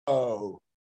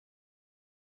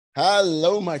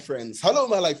Hello, my friends. Hello,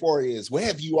 my life warriors.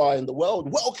 Wherever you are in the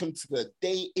world, welcome to the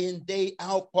Day In, Day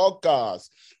Out podcast.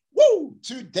 Woo!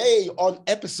 Today on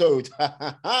episode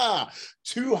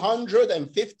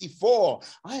 254,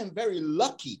 I am very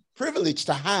lucky, privileged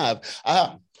to have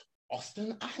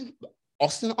Austin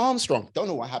Austin Armstrong. Don't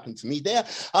know what happened to me there.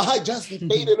 I just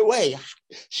faded away.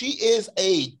 She is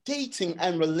a dating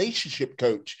and relationship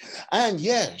coach. And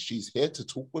yeah, she's here to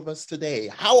talk with us today.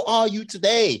 How are you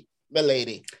today,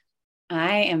 milady?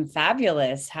 I am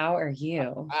fabulous. How are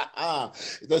you?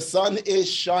 The sun is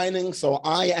shining, so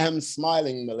I am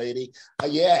smiling, milady.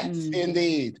 Yes,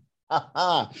 indeed.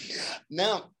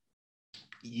 Now,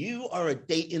 you are a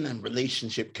dating and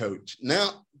relationship coach.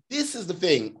 Now, this is the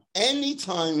thing.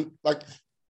 Anytime, like,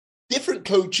 different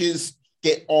coaches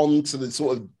get on to the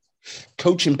sort of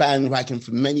coaching bandwagon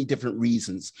for many different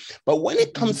reasons. But when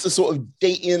it comes to sort of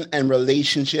dating and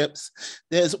relationships,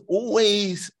 there's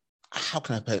always, how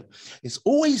can I put it? It's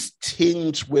always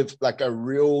tinged with like a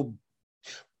real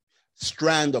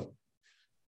strand of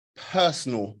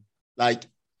personal, like,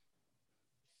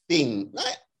 thing,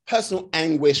 like personal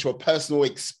anguish or personal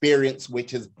experience,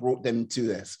 which has brought them to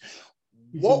this.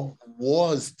 What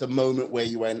was the moment where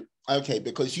you went, okay,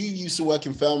 because you used to work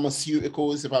in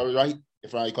pharmaceuticals, if I was right,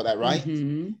 if I got that right,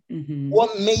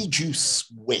 what made you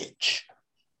switch?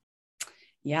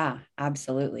 Yeah,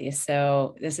 absolutely.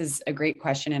 So this is a great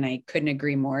question. And I couldn't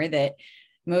agree more that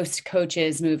most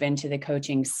coaches move into the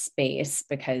coaching space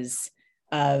because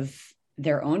of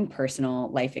their own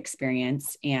personal life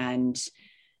experience, and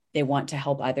they want to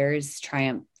help others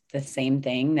triumph the same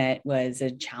thing that was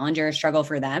a challenge or a struggle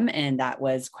for them. And that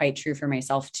was quite true for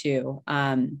myself too.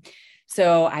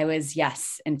 So I was,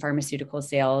 yes, in pharmaceutical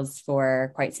sales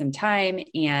for quite some time.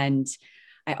 And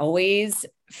I always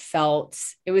felt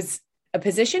it was a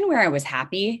position where I was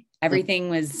happy. Everything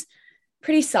was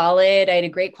pretty solid. I had a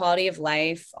great quality of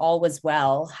life. All was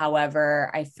well.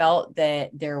 However, I felt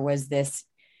that there was this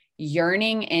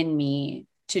yearning in me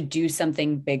to do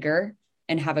something bigger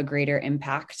and have a greater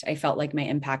impact. I felt like my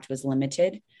impact was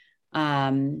limited.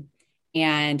 And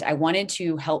I wanted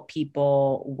to help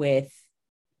people with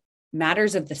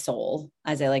matters of the soul,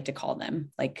 as I like to call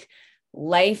them, like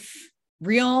life,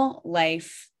 real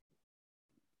life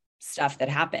stuff that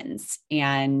happens.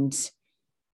 And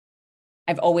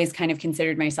I've always kind of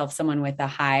considered myself someone with a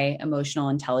high emotional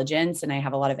intelligence, and I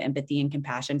have a lot of empathy and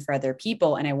compassion for other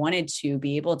people. And I wanted to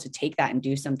be able to take that and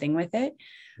do something with it.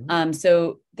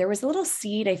 So there was a little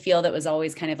seed, I feel, that was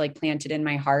always kind of like planted in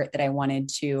my heart that I wanted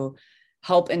to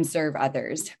help and serve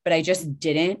others, but I just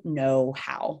didn't know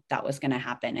how that was going to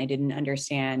happen. I didn't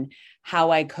understand how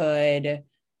I could,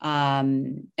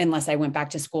 unless I went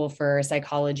back to school for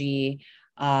psychology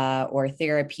or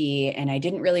therapy. And I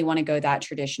didn't really want to go that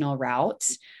traditional route.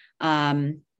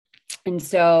 And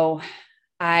so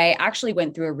I actually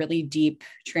went through a really deep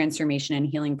transformation and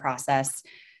healing process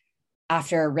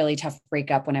after a really tough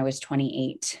breakup when I was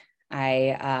 28.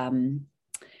 I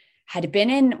had been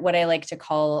in what I like to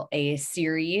call a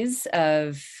series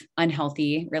of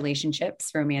unhealthy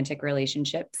relationships, romantic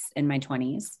relationships in my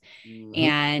 20s,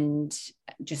 and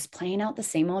just playing out the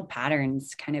same old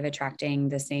patterns, kind of attracting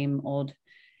the same old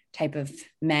type of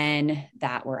men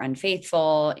that were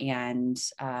unfaithful and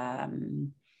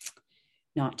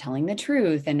not telling the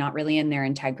truth and not really in their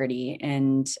integrity.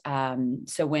 And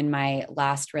so when my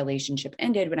last relationship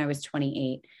ended, when I was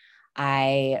 28,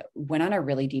 I went on a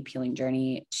really deep healing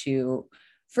journey to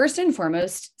first and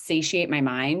foremost satiate my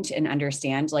mind and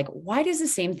understand, like, why does the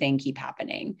same thing keep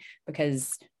happening?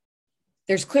 Because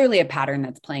there's clearly a pattern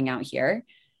that's playing out here.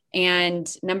 And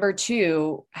number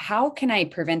two, how can I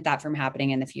prevent that from happening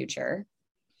in the future?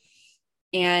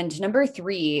 And number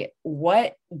three,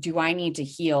 what do I need to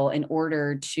heal in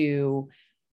order to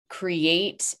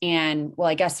create and, well,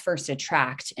 I guess first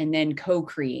attract and then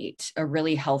co-create a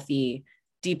really healthy,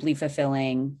 deeply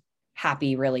fulfilling,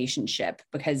 happy relationship?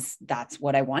 Because that's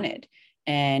what I wanted.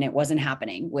 And it wasn't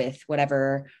happening with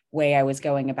whatever way I was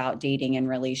going about dating and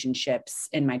relationships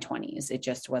in my 20s. It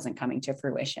just wasn't coming to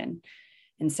fruition.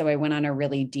 And so I went on a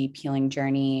really deep healing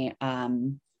journey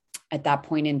at that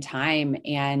point in time.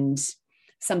 And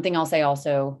something else I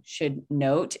also should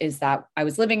note is that I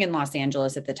was living in Los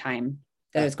Angeles at the time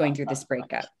that I was going through this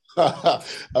breakup.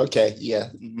 Okay. Yeah.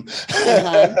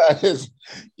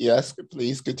 Yes,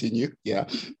 please continue. Yeah.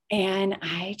 And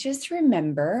I just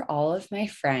remember all of my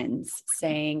friends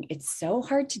saying, it's so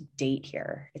hard to date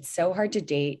here. It's so hard to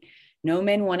date. No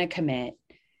men want to commit.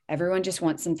 Everyone just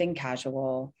wants something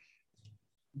casual.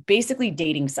 Basically,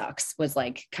 dating sucks was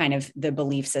like kind of the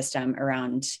belief system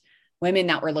around women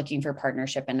that were looking for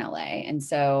partnership in LA. And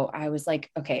so I was like,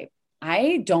 okay,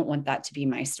 I don't want that to be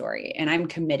my story. And I'm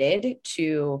committed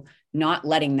to not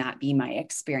letting that be my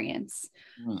experience.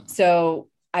 So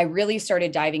I really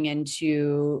started diving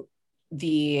into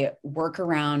the work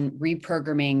around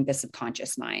reprogramming the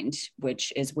subconscious mind,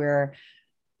 which is where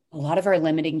a lot of our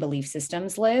limiting belief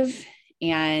systems live.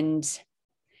 And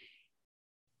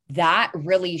that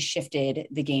really shifted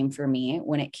the game for me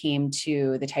when it came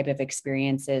to the type of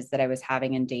experiences that I was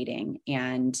having in dating.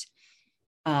 And,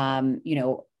 along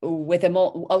with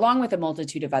a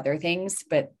multitude of other things,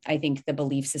 but I think the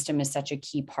belief system is such a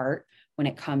key part when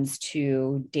it comes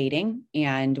to dating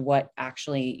and what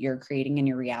actually you're creating in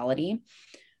your reality.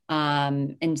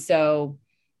 And so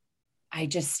I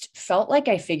just felt like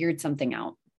I figured something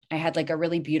out. I had like a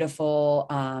really beautiful,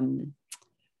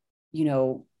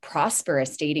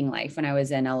 prosperous dating life when I was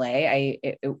in LA.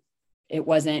 It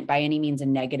wasn't by any means a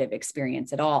negative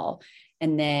experience at all.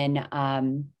 And then,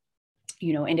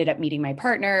 ended up meeting my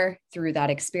partner through that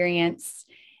experience.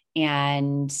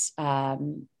 And,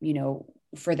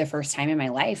 for the first time in my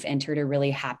life, entered a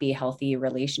really happy, healthy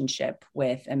relationship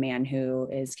with a man who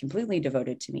is completely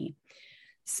devoted to me.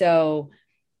 So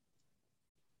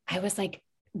I was like,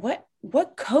 what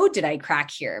code did I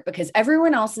crack here? Because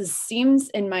everyone else's seems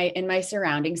in my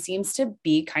surroundings seems to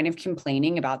be kind of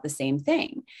complaining about the same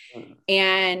thing.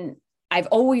 And I've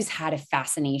always had a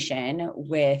fascination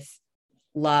with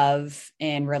love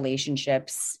and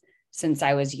relationships since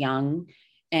I was young.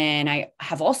 And I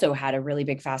have also had a really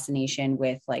big fascination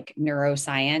with like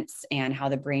neuroscience and how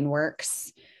the brain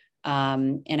works.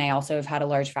 And I also have had a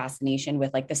large fascination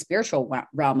with like the spiritual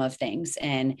realm of things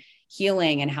and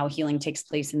healing and how healing takes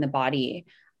place in the body.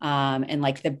 And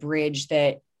like the bridge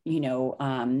that,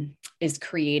 is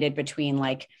created between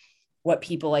like what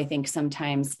people I think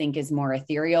sometimes think is more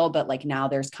ethereal, but like now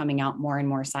there's coming out more and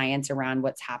more science around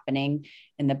what's happening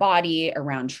in the body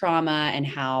around trauma and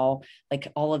how like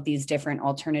all of these different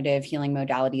alternative healing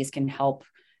modalities can help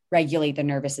regulate the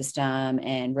nervous system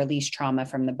and release trauma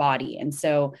from the body. And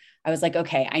so I was like,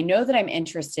 okay, I know that I'm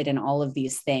interested in all of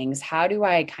these things. How do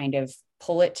I kind of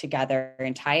pull it together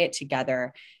and tie it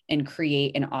together and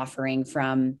create an offering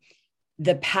from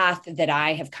the path that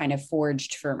I have kind of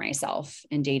forged for myself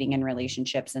in dating and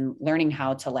relationships, and learning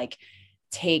how to like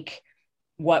take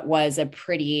what was a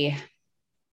pretty,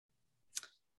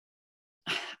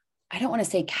 I don't want to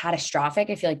say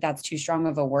catastrophic. I feel like that's too strong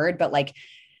of a word, but like,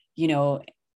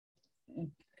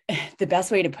 the best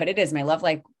way to put it is my love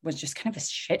life was just kind of a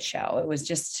shit show. It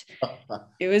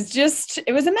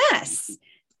was a mess.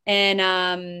 And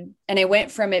I went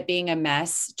from it being a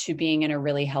mess to being in a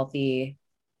really healthy,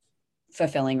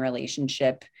 fulfilling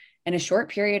relationship in a short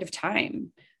period of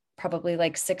time, probably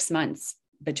like 6 months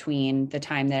between the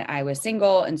time that I was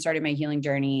single and started my healing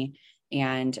journey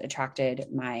and attracted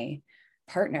my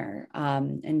partner.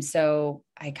 And so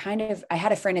I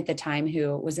had a friend at the time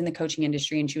who was in the coaching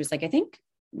industry, and she was like, I think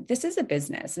this is a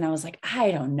business. And I was like,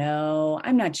 I don't know.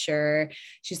 I'm not sure.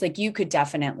 She's like, you could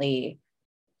definitely,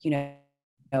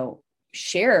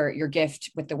 share your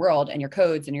gift with the world and your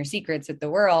codes and your secrets with the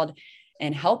world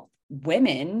and help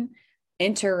women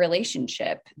enter a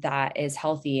relationship that is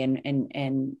healthy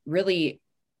and really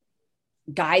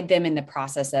guide them in the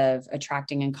process of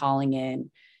attracting and calling in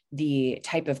the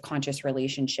type of conscious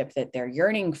relationship that they're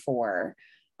yearning for.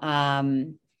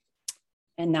 And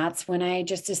that's when I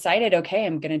just decided, okay,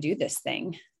 I'm going to do this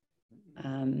thing.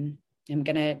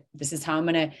 This is how I'm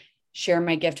going to share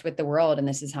my gift with the world. And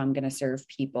this is how I'm going to serve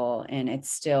people. And it's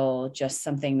still just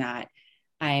something that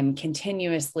I'm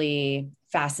continuously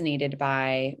fascinated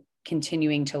by,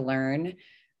 continuing to learn,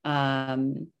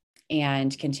 and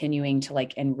continuing to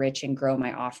like enrich and grow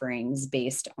my offerings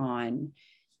based on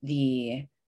the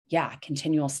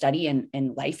continual study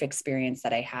and life experience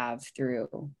that I have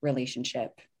through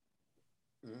relationship.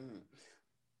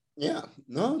 Yeah,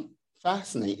 no,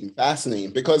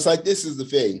 fascinating. Because like, this is the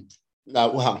thing.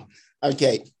 Like, wow,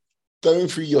 okay, going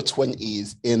through your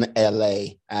 20s in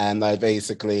LA, and I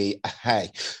basically,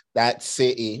 hey, that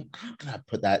city, how can I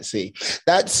put that city?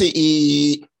 That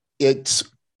city, it's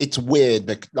weird.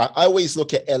 Like, I always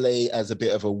look at LA as a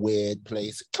bit of a weird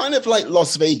place, kind of like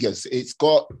Las Vegas. It's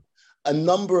got a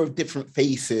number of different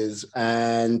faces,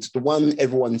 and the one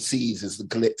everyone sees is the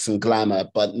glitz and glamour,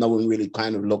 but no one really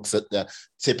kind of looks at the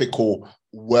typical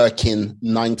working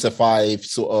 9-to-5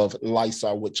 sort of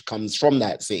lifestyle which comes from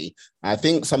that city. I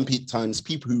think sometimes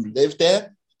people who live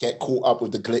there get caught up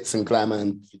with the glitz and glamour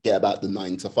and forget about the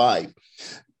 9-to-5.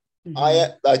 Mm-hmm. I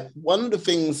like, one of the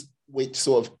things which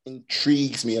sort of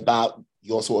intrigues me about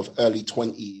your sort of early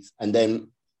 20s and then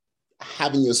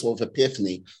having your sort of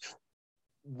epiphany.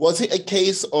 Was it a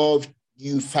case of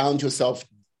you found yourself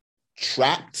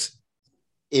trapped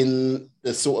in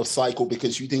the sort of cycle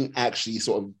because you didn't actually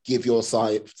sort of give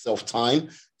yourself time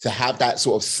to have that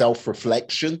sort of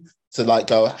self-reflection to like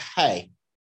go, hey,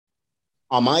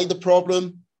 am I the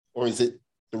problem or is it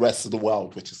the rest of the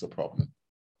world which is the problem?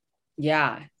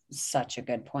 Yeah, such a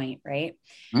good point, right?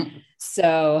 Mm-hmm.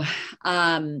 So,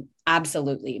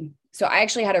 absolutely. So I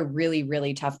actually had a really,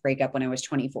 really tough breakup when I was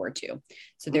 24 too.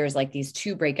 So there's like these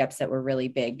two breakups that were really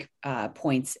big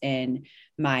points in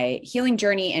my healing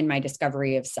journey and my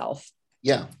discovery of self.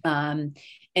 Yeah.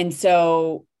 And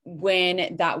so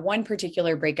when that one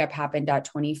particular breakup happened at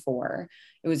 24,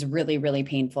 it was really, really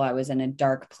painful. I was in a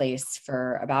dark place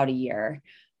for about a year.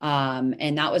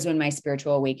 And that was when my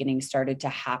spiritual awakening started to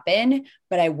happen,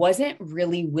 but I wasn't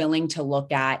really willing to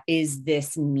look at, is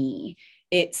this me?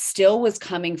 It still was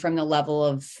coming from the level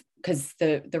of, because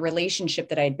the relationship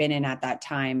that I'd been in at that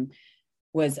time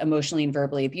was emotionally and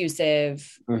verbally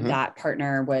abusive. Mm-hmm. That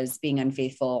partner was being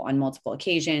unfaithful on multiple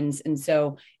occasions. And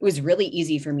so it was really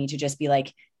easy for me to just be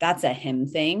like, that's a him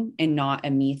thing and not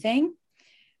a me thing.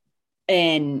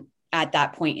 And at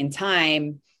that point in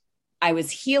time, I was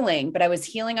healing, but I was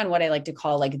healing on what I like to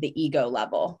call like the ego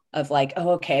level of like,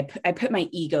 oh, okay, I put my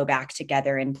ego back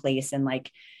together in place and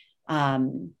like,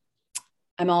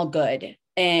 I'm all good.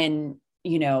 And,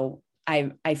 you know,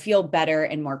 I feel better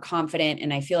and more confident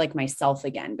and I feel like myself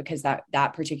again, because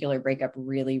that particular breakup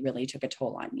really, really took a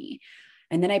toll on me.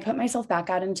 And then I put myself back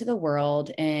out into the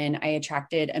world and I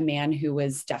attracted a man who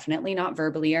was definitely not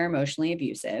verbally or emotionally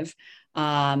abusive.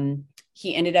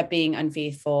 He ended up being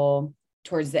unfaithful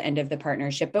towards the end of the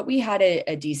partnership, but we had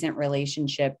a decent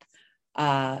relationship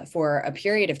for a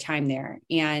period of time there.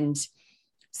 And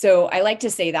so I like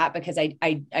to say that because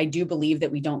I do believe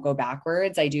that we don't go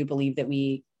backwards. I do believe that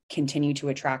we continue to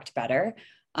attract better.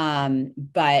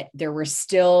 But there were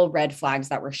still red flags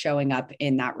that were showing up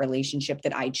in that relationship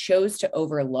that I chose to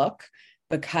overlook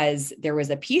because there was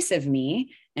a piece of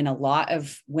me, and a lot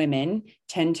of women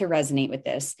tend to resonate with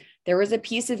this. There was a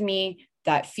piece of me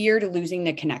that feared losing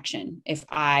the connection. If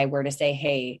I were to say,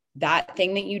 hey, that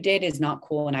thing that you did is not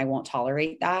cool and I won't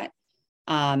tolerate that.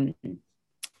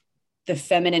 The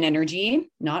feminine energy,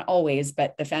 not always,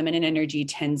 but the feminine energy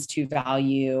tends to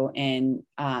value in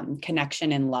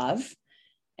connection and love.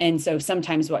 And so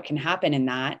sometimes what can happen in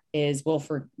that is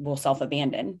we'll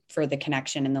self-abandon for the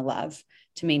connection and the love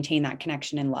to maintain that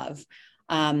connection and love.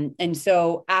 And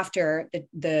so after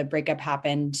the breakup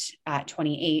happened at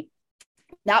 28,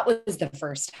 that was the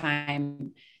first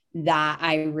time that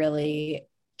I really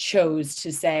chose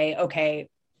to say, okay,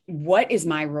 what is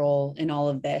my role in all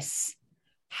of this?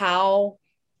 How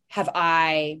have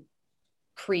I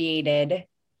created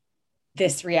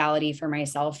this reality for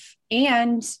myself?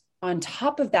 And on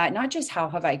top of that, not just how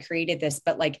have I created this,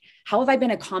 but like, how have I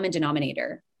been a common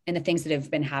denominator in the things that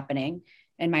have been happening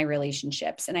in my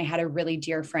relationships? And I had a really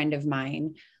dear friend of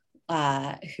mine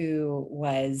who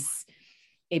was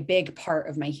a big part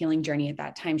of my healing journey at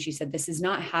that time. She said, this is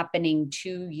not happening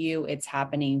to you, it's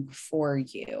happening for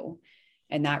you.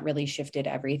 And that really shifted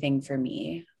everything for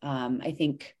me. I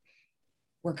think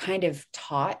we're kind of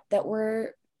taught that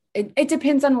it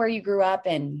depends on where you grew up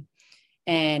and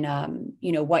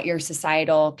you know, what your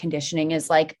societal conditioning is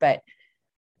like. But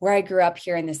where I grew up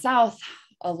here in the South,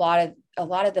 a lot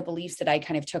of the beliefs that I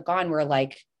kind of took on were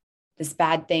like, this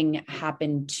bad thing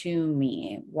happened to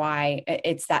me. Why?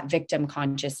 It's that victim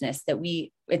consciousness that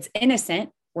it's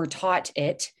innocent. We're taught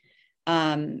it,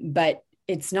 but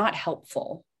it's not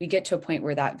helpful. We get to a point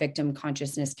where that victim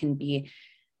consciousness can be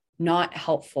not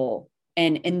helpful.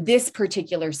 And in this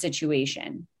particular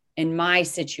situation, in my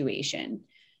situation,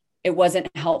 it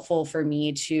wasn't helpful for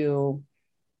me to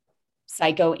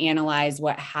psychoanalyze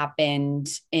what happened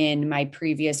in my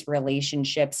previous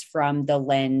relationships from the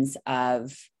lens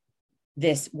of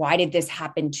this, why did this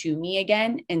happen to me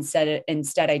again? Instead,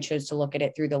 I chose to look at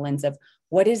it through the lens of,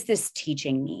 what is this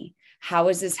teaching me? How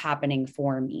is this happening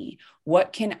for me?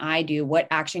 What can I do? What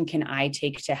action can I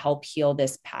take to help heal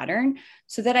this pattern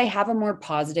so that I have a more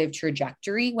positive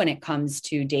trajectory when it comes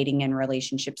to dating and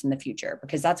relationships in the future?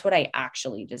 Because that's what I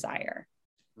actually desire.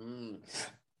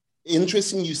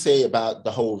 Interesting you say about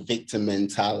the whole victim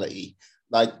mentality.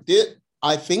 Like,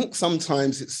 I think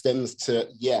sometimes it stems to,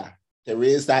 there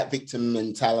is that victim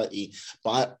mentality,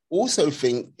 but I also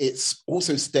think it's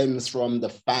also stems from the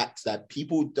fact that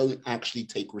people don't actually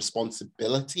take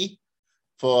responsibility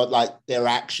for like their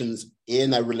actions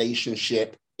in a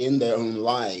relationship in their own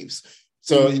lives.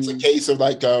 So it's a case of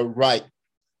like,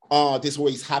 this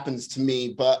always happens to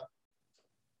me, but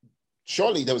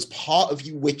surely there was part of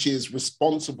you which is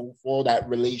responsible for that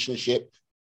relationship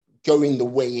going the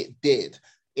way it did.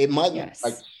 It might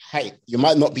like, hey, you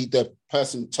might not be the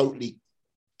person totally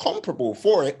comparable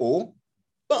for it all,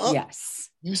 but yes,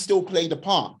 you still played a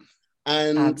part.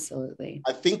 And absolutely.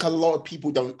 I think a lot of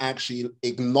people don't actually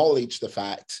acknowledge the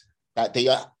fact that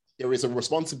there is a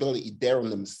responsibility there on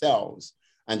themselves,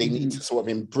 and they need to sort of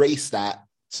embrace that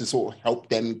to sort of help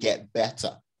them get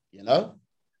better, you know?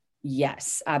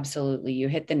 Yes, absolutely. You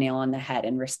hit the nail on the head,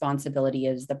 and responsibility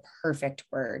is the perfect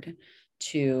word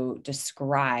to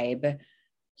describe,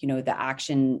 the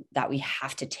action that we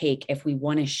have to take if we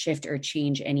want to shift or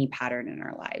change any pattern in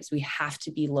our lives. We have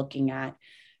to be looking at,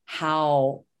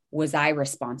 how was I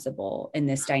responsible in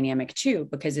this dynamic too?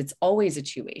 Because it's always a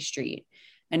two-way street.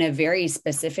 And a very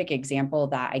specific example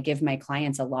that I give my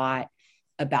clients a lot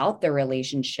about the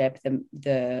relationship,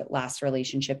 the last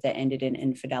relationship that ended in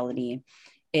infidelity,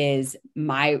 is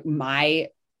my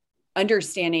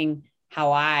understanding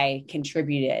how I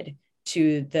contributed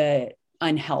to the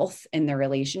unhealth in the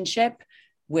relationship,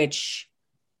 which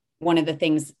one of the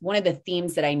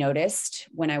themes that I noticed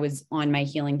when I was on my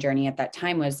healing journey at that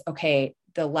time was, okay,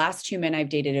 the last 2 men I've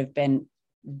dated have been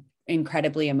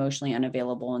incredibly emotionally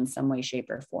unavailable in some way, shape,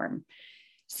 or form.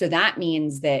 So that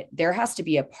means that there has to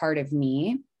be a part of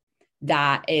me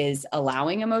that is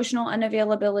allowing emotional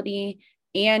unavailability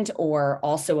and or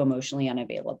also emotionally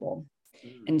unavailable.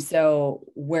 And so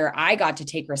where I got to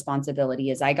take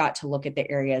responsibility is I got to look at the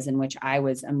areas in which I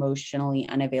was emotionally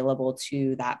unavailable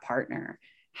to that partner.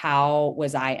 How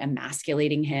was I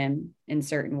emasculating him in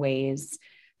certain ways?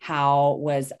 How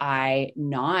was I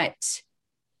not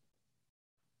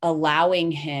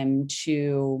allowing him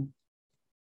to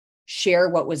share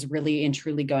what was really and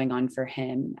truly going on for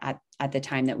him at the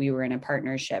time that we were in a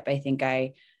partnership? I think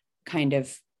I kind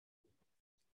of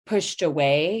pushed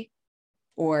away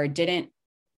or didn't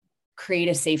create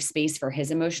a safe space for his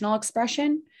emotional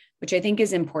expression, which I think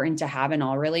is important to have in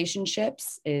all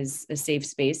relationships, is a safe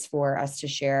space for us to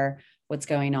share what's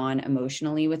going on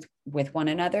emotionally with one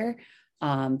another.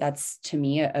 That's, to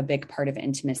me, a big part of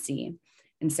intimacy.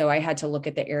 And so I had to look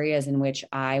at the areas in which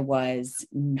I was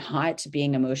not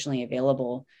being emotionally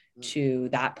available to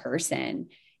that person.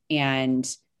 And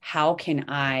how can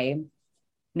I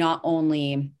not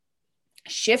only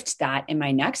shift that in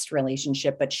my next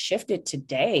relationship, but shift it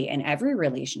today in every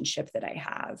relationship that I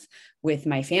have with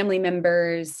my family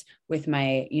members, with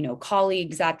my,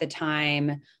 colleagues at the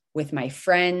time, with my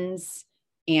friends.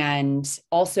 And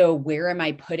also, where am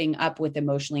I putting up with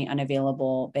emotionally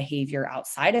unavailable behavior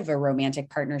outside of a romantic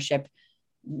partnership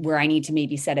where I need to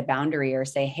maybe set a boundary or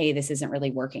say, hey, this isn't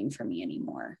really working for me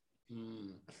anymore?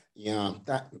 Yeah,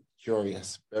 that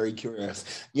curious, very curious.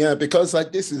 Yeah, because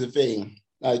this is the thing,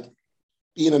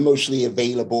 being emotionally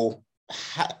available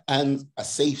and a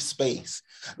safe space.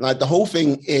 The whole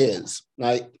thing is,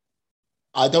 I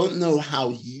don't know how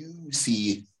you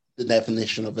see the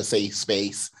definition of a safe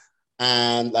space.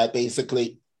 And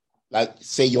basically,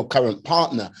 say your current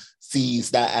partner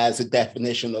sees that as a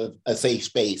definition of a safe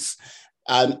space.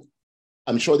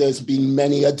 I'm sure there's been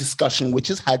many a discussion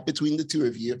which is had between the two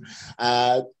of you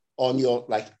on your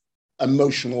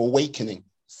emotional awakening,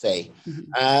 say.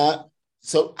 Mm-hmm.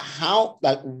 So how,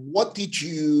 what did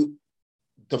you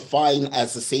define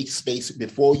as a safe space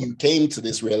before you came to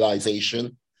this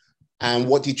realization? And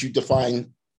what did you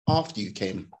define after you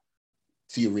came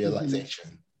to your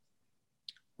realization?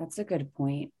 That's a good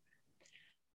point.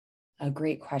 A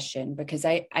great question, because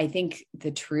I think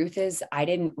the truth is I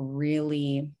didn't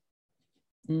really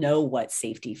know what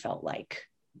safety felt like.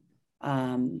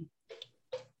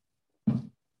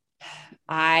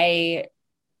 I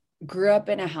grew up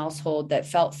in a household that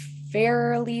felt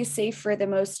fairly safe for the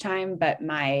most time, but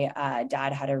my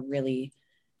dad had a really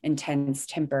intense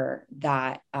temper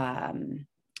that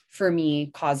for me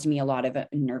caused me a lot of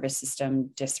nervous system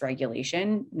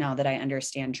dysregulation. Now that I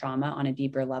understand trauma on a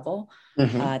deeper level,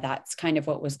 that's kind of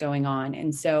what was going on.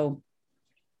 And so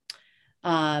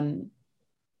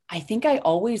I think I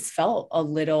always felt a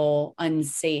little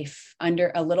unsafe,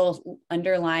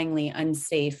 underlyingly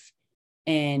unsafe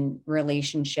in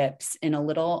relationships, and a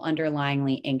little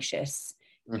underlyingly anxious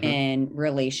in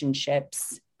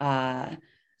relationships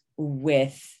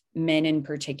with men in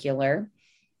particular.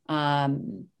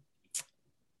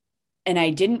 And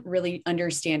I didn't really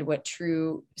understand what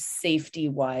true safety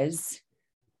was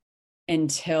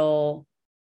until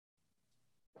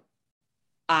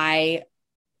I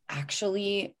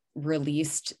actually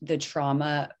released the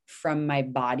trauma from my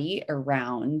body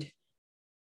around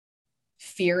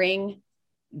fearing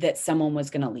that someone was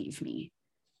going to leave me.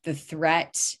 The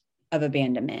threat of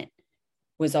abandonment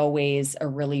was always a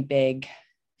really big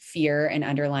fear and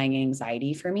underlying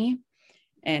anxiety for me.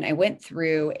 And I went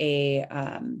through a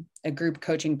group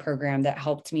coaching program that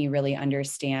helped me really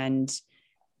understand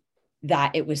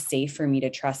that it was safe for me to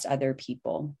trust other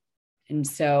people. And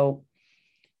so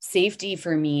safety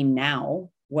for me now,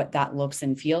 what that looks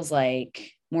and feels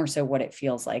like, more so what it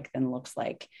feels like than looks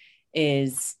like,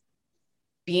 is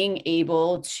being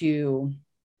able to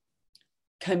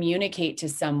communicate to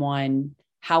someone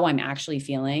how I'm actually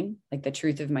feeling, like the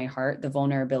truth of my heart, the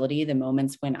vulnerability, the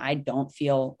moments when I don't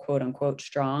feel quote unquote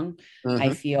strong. I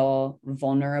feel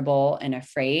vulnerable and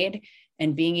afraid,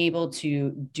 and being able to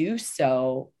do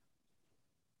so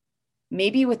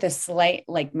maybe with a slight,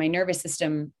 like my nervous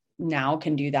system now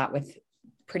can do that with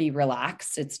pretty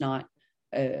relaxed. It's not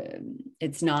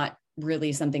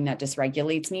really something that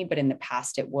dysregulates me, but in the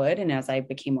past it would. And as I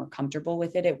became more comfortable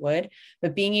with it, it would.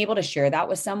 But being able to share that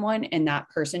with someone, and that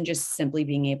person just simply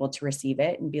being able to receive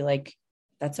it and be like,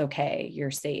 that's okay,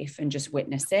 you're safe, and just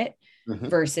witness it,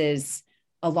 versus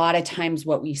a lot of times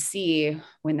what we see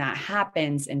when that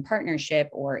happens in partnership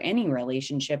or any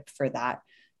relationship for that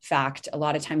fact, a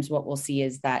lot of times what we'll see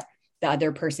is that the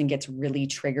other person gets really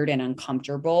triggered and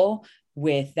uncomfortable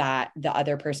with that, the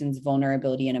other person's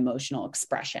vulnerability and emotional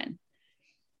expression.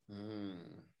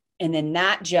 And then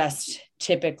that just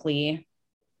typically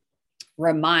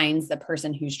reminds the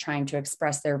person who's trying to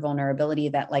express their vulnerability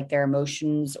that like their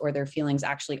emotions or their feelings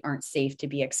actually aren't safe to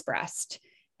be expressed,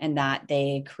 and that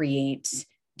they create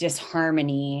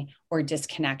disharmony or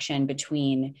disconnection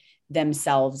between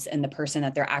themselves and the person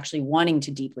that they're actually wanting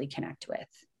to deeply connect with.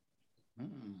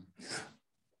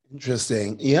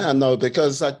 Interesting. Yeah, no,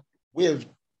 because with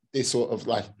this sort of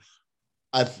like,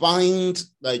 I find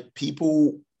like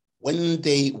people, when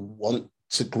they want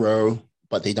to grow,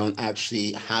 but they don't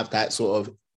actually have that sort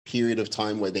of period of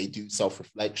time where they do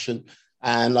self-reflection.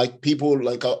 And like people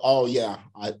like, oh yeah,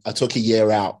 I took a year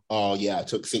out. Oh yeah, I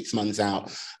took 6 months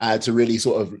out to really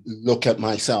sort of look at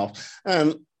myself.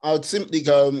 And I would simply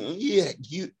go, yeah,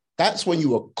 that's when you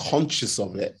were conscious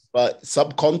of it. But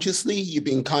subconsciously, you've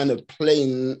been kind of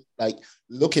playing, like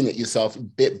looking at yourself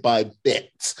bit by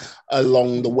bit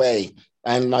along the way.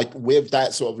 And like with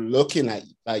that sort of looking at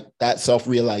like that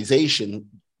self-realization,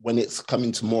 when it's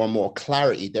coming to more and more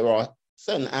clarity, there are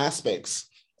certain aspects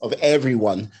of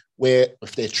everyone where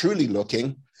if they're truly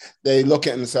looking, they look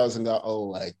at themselves and go,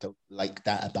 oh, I don't like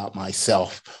that about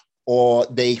myself. Or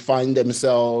they find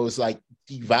themselves like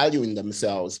devaluing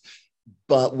themselves.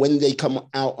 But when they come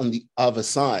out on the other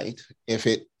side,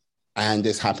 and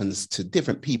this happens to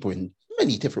different people in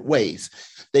many different ways,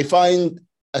 they find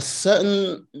a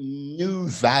certain new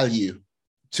value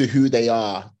to who they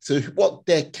are, to what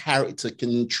their character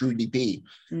can truly be.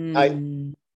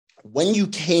 When you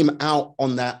came out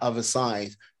on that other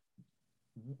side,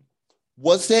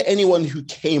 was there anyone who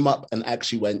came up and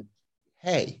actually went,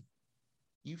 hey,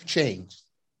 you've changed?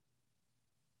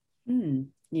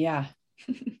 Yeah.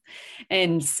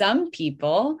 And some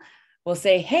people will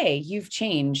say, hey, you've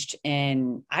changed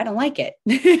and I don't like it.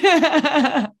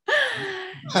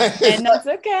 And that's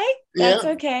okay. That's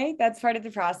okay. That's part of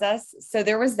the process. So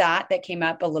there was that came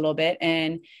up a little bit,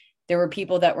 and there were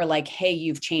people that were like, hey,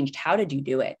 you've changed. How did you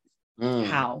do it?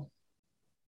 How?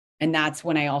 And that's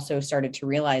when I also started to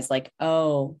realize like,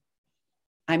 oh,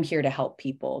 I'm here to help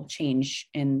people change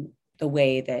in the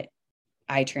way that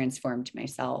I transformed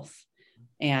myself,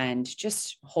 and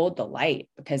just hold the light.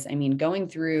 Because I mean, going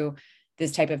through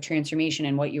this type of transformation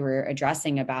and what you were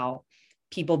addressing about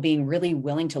people being really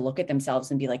willing to look at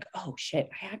themselves and be like, oh shit,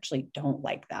 I actually don't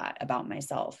like that about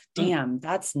myself. Damn,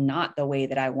 that's not the way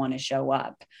that I want to show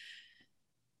up.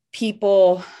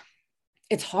 People,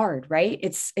 it's hard, right?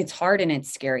 It's hard and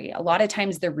it's scary. A lot of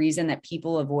times the reason that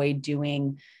people avoid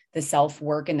doing the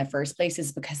self-work in the first place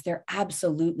is because they're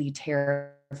absolutely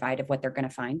terrified of what they're going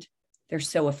to find. They're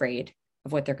so afraid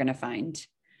of what they're going to find.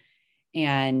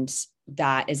 And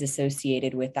that is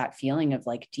associated with that feeling of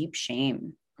like deep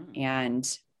shame. And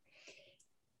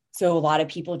so a lot of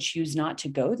people choose not to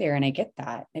go there. And I get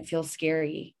that. It feels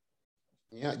scary.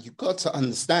 Yeah, you got to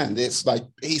understand. It's like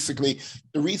basically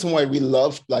the reason why we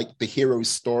love like the hero's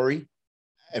story,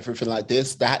 everything like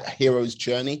this, that hero's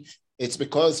journey. It's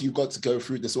because you got to go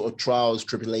through the sort of trials,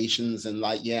 tribulations, and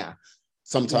like, yeah,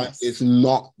 sometimes it's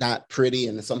not that pretty,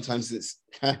 and sometimes it's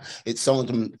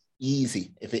seldom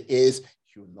easy. If it is,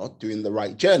 you're not doing the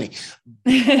right journey.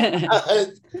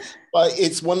 But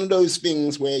it's one of those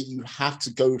things where you have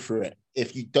to go through it.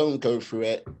 If you don't go through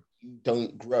it, you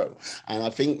don't grow. And I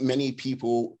think many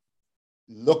people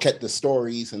look at the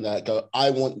stories and they go, I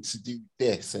want to do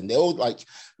this. And they'll like,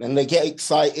 and they get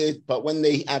excited. But when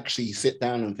they actually sit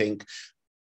down and think,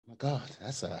 oh my God,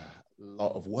 that's a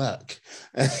lot of work.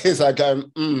 It's like,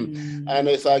 and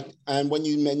it's like, and when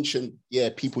you mentioned, yeah,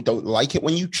 people don't like it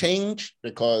when you change,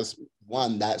 because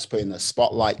one, that's putting a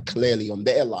spotlight clearly on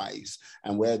their lives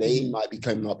and where they might be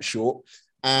coming up short.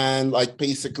 And like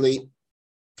basically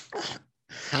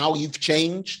how you've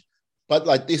changed. But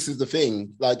like, this is the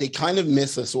thing, like they kind of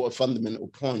miss a sort of fundamental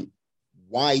point.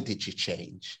 Why did you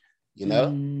change? You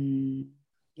know?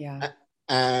 Yeah.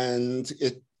 And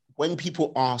when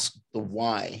people ask the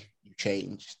why you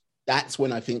changed, that's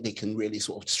when I think they can really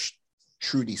sort of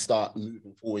truly start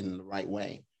moving forward in the right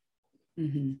way.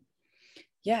 Mm-hmm.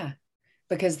 Yeah.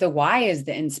 Because the why is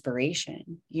the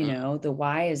inspiration, you know, the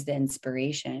why is the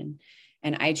inspiration.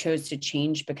 And I chose to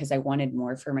change because I wanted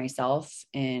more for myself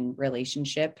in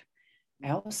relationship. I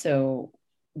also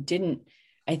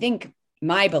I think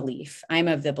my belief, I'm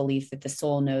of the belief that the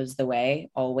soul knows the way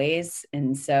always.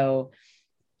 And so,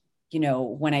 you know,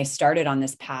 when I started on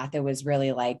this path, it was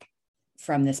really like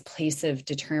from this place of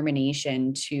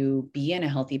determination to be in a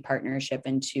healthy partnership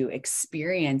and to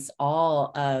experience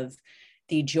all of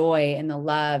the joy and the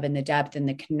love and the depth and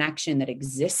the connection that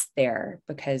exists there,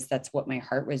 because that's what my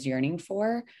heart was yearning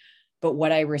for. But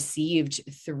what I received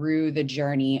through the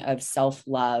journey of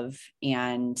self-love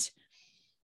and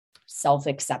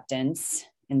self-acceptance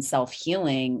and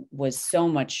self-healing was so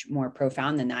much more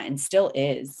profound than that, and still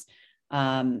is.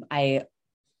 I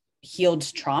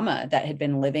healed trauma that had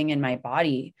been living in my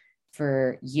body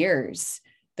for years.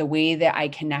 The way that I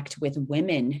connect with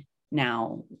women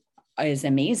now is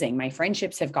amazing. My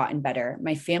friendships have gotten better.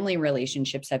 My family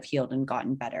relationships have healed and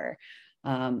gotten better.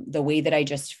 The way that I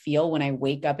just feel when I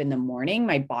wake up in the morning,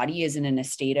 my body isn't in a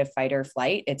state of fight or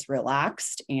flight. It's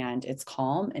relaxed and it's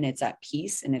calm and it's at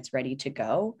peace and it's ready to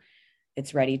go.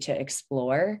 It's ready to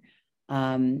explore.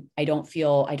 I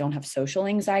don't have social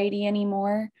anxiety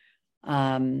anymore.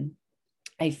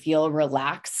 I feel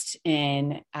relaxed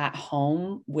and at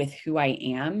home with who I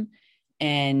am,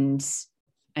 and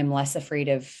I'm less afraid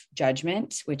of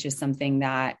judgment, which is something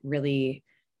that really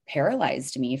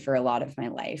paralyzed me for a lot of my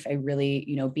life. I really,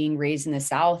 you know, being raised in the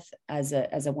South as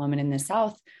a woman in the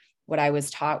South, what I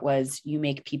was taught was you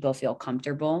make people feel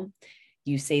comfortable.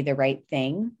 You say the right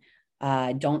thing.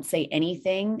 Don't say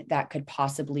anything that could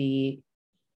possibly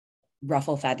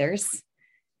ruffle feathers.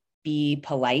 Be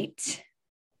polite.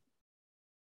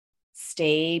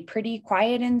 Stay pretty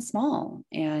quiet and small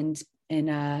and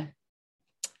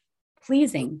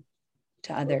pleasing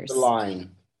to others.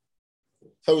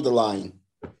 Toe the line,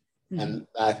 and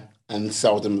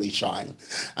seldomly shine.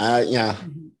 Yeah.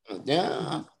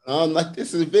 Like,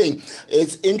 this is the thing.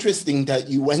 It's interesting that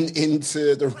you went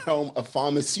into the realm of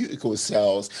pharmaceutical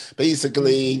sales.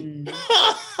 Basically,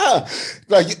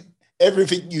 like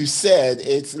everything you said,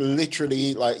 it's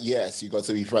literally like, yes, you got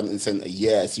to be front and center.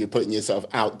 Yes, you're putting yourself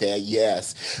out there.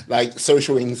 Yes, like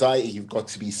social anxiety, you've got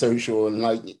to be social and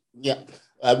like, yeah.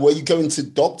 Were you going to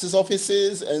doctors'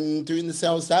 offices and doing the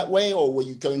sales that way, or were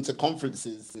you going to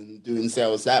conferences and doing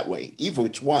sales that way? Either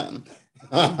which one.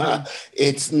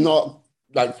 It's not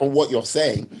like, from what you're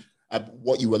saying,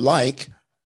 what you were like,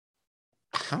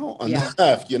 how on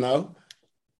earth, you know?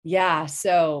 Yeah.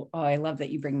 So, I love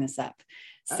that you bring this up.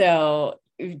 So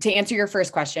to answer your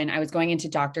first question, I was going into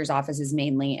doctors' offices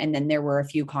mainly, and then there were a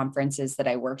few conferences that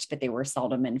I worked, but they were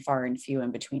seldom and far and few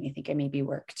in between. I think I maybe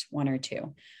worked one or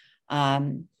two.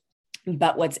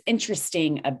 But what's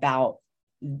interesting about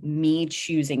me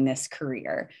choosing this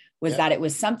career was that it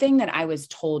was something that I was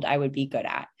told I would be good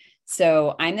at.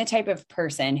 So I'm the type of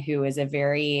person who is a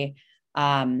very,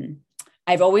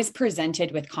 I've always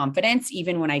presented with confidence,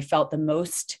 even when I felt the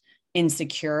most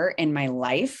insecure in my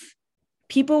life.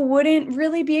 People wouldn't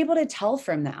really be able to tell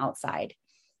from the outside.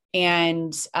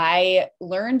 And I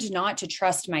learned not to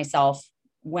trust myself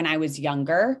when I was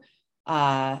younger,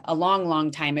 a long,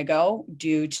 long time ago,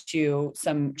 due to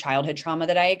some childhood trauma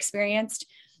that I experienced.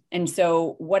 And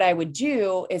so what I would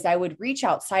do is I would reach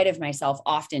outside of myself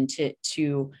often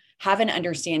to have an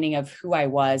understanding of who I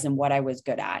was and what I was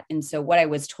good at. And so what I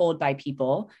was told by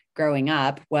people growing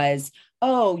up was,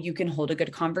 oh, you can hold a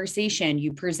good conversation,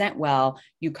 you present well,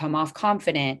 you come off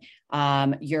confident,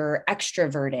 you're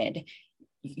extroverted,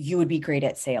 you would be great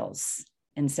at sales.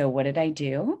 And so what did I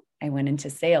do? I went into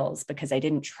sales because I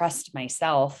didn't trust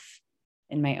myself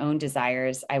and my own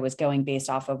desires. I was going based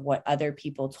off of what other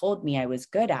people told me I was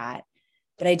good at,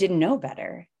 but I didn't know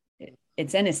better.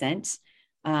 It's innocent.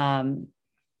 And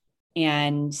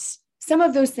some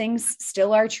of those things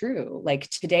still are true. Like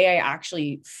today, I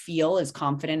actually feel as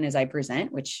confident as I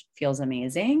present, which feels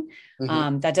amazing.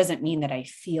 That doesn't mean that I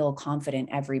feel confident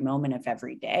every moment of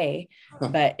every day,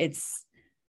 but it's,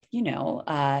 you know,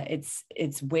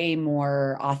 it's way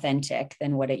more authentic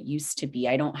than what it used to be.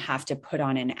 I don't have to put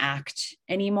on an act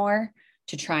anymore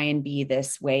to try and be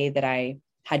this way that I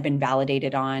had been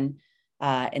validated on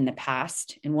in the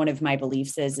past. And one of my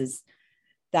beliefs is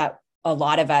that a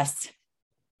lot of us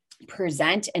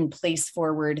present and place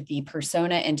forward the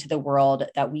persona into the world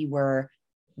that we were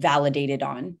validated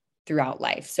on throughout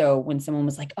life. So when someone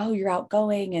was like, oh, you're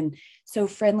outgoing and so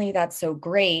friendly, that's so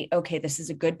great. Okay, this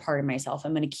is a good part of myself.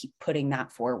 I'm going to keep putting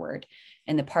that forward.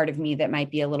 And the part of me that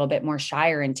might be a little bit more shy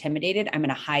or intimidated, I'm going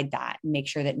to hide that and make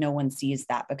sure that no one sees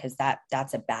that, because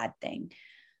that's a bad thing.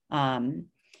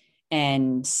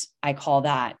 And I call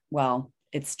that, well,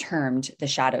 it's termed the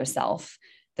shadow self,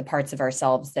 the parts of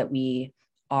ourselves that we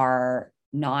are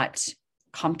not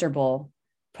comfortable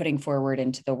putting forward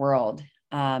into the world.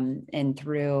 And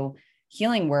through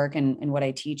healing work and what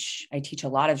I teach a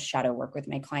lot of shadow work with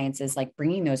my clients, is like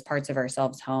bringing those parts of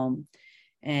ourselves home.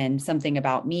 And something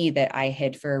about me that I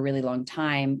hid for a really long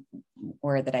time,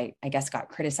 or that I guess got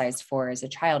criticized for as a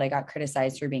child, I got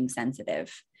criticized for being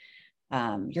sensitive.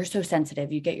 You're so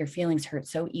sensitive. You get your feelings hurt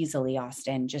so easily,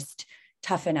 Austin, just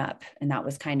toughen up. And that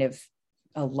was kind of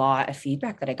a lot of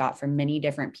feedback that I got from many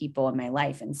different people in my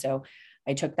life. And so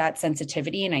I took that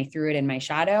sensitivity and I threw it in my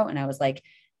shadow. And I was like,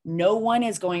 no one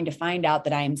is going to find out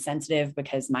that I am sensitive,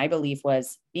 because my belief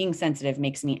was being sensitive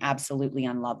makes me absolutely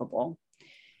unlovable.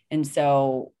 And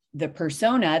so the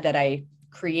persona that I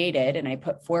created and I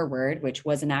put forward, which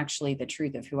wasn't actually the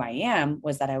truth of who I am,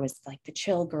 was that I was like the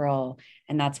chill girl.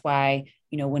 And that's why,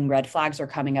 you know, when red flags were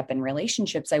coming up in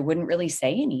relationships, I wouldn't really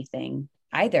say anything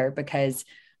either, because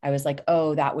I was like,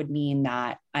 oh, that would mean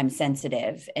that I'm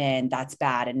sensitive and that's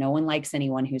bad. And no one likes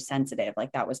anyone who's sensitive.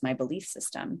 Like, that was my belief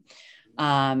system.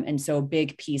 And so a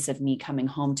big piece of me coming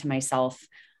home to myself,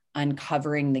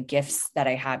 uncovering the gifts that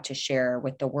I had to share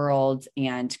with the world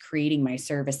and creating my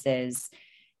services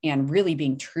and really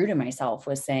being true to myself,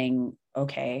 was saying,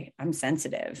 okay, I'm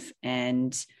sensitive.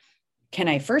 And can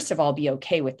I first of all be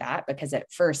okay with that? Because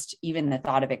at first, even the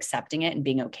thought of accepting it and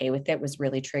being okay with it was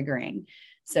really triggering.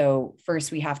 So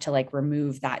first we have to like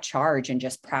remove that charge and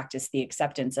just practice the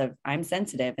acceptance of I'm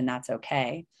sensitive and that's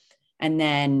okay. And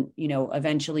then, you know,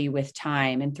 eventually with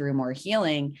time and through more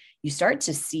healing, you start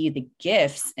to see the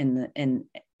gifts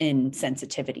in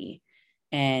sensitivity.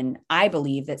 And I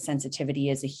believe that sensitivity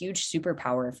is a huge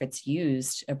superpower if it's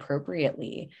used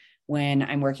appropriately. When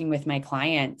I'm working with my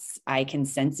clients, I can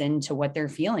sense into what they're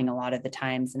feeling a lot of the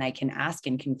times, and I can ask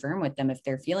and confirm with them if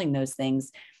they're feeling those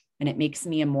things. And it makes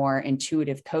me a more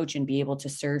intuitive coach and be able to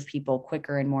serve people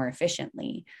quicker and more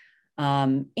efficiently.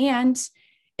 And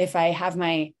if I have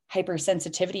my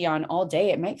hypersensitivity on all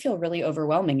day, it might feel really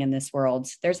overwhelming in this world.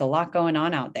 There's a lot going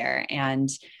on out there, and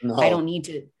I don't need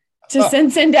to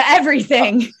sense into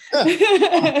everything.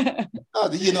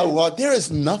 You know what? There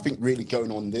is nothing really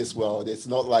going on in this world. It's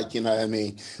not like, you know what I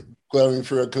mean, going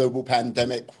through a global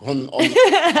pandemic not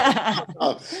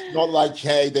like,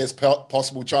 hey, there's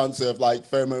possible chance of like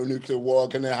thermonuclear war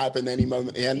going to happen any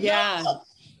moment. And yeah,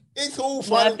 it's all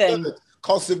fun.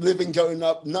 Cost of living going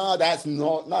up. No, that's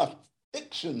not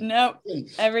fiction. Nope.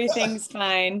 Everything's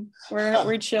fine.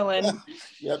 We're chilling.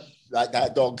 Yep. Like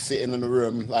that dog sitting in the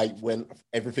room, like when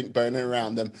everything burning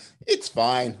around them. It's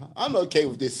fine. I'm okay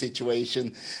with this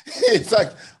situation. It's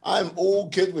like, I'm all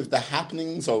good with the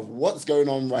happenings of what's going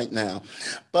on right now.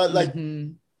 But like,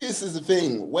 this is the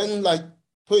thing, when like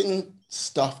putting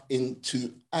stuff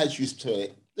into, as you put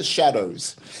it, the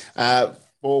shadows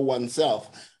for oneself,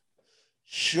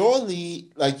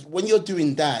 surely, like when you're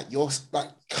doing that, you're like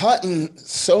cutting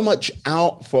so much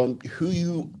out from who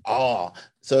you are.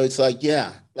 So it's like,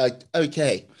 yeah, like,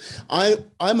 okay,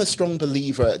 I'm a strong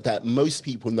believer that most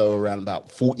people know around about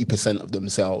 40% of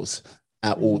themselves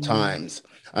at all times.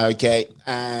 Okay.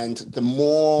 And the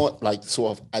more like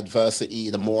sort of adversity,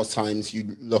 the more times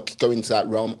you go into that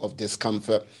realm of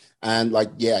discomfort, and like,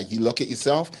 yeah, you look at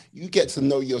yourself, you get to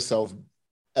know yourself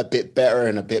a bit better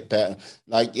and a bit better.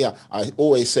 Like, yeah, I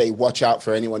always say, watch out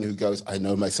for anyone who goes, I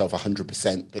know myself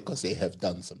 100%, because they have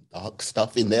done some dark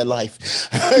stuff in their life,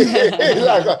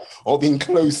 like, or been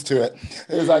close to it.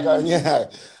 It's like, yeah.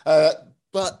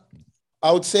 But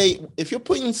I would say if you're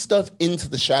putting stuff into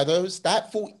the shadows,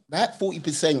 that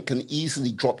 40% can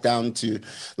easily drop down to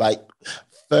like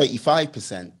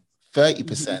 35%,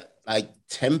 30%, like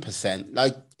 10%.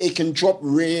 Like it can drop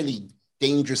really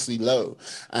dangerously low,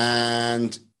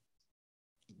 and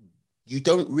you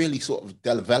don't really sort of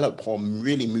develop or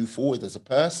really move forward as a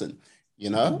person, you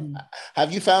know?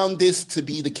 Have you found this to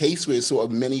be the case with sort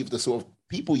of many of the sort of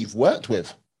people you've worked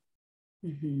with?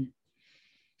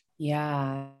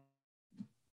 Yeah.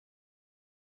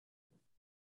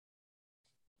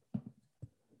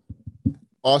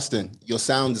 Austin, your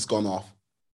sound has gone off.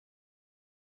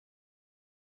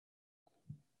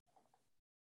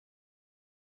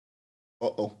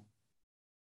 Uh-oh.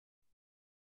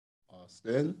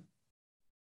 Kristen?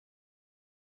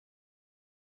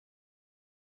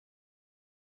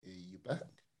 Are you back?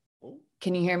 Oh.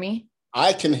 Can you hear me?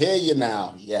 I can hear you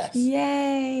now. Yes.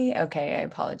 Yay. Okay. I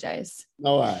apologize.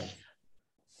 No way.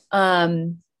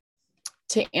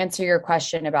 To answer your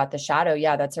question about the shadow,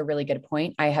 yeah, that's a really good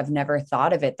point. I have never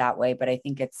thought of it that way, but I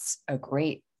think it's a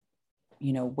great,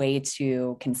 way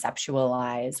to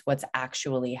conceptualize what's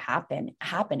actually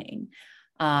happening.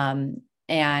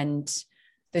 And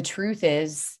the truth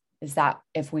is that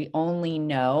if we only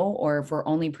know, or if we're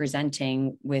only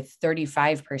presenting with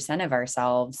 35% of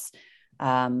ourselves,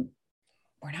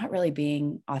 we're not really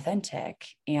being authentic.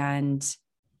 And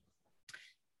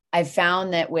I've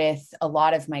found that with a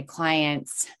lot of my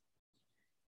clients,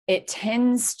 it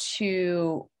tends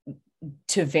to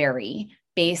vary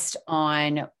based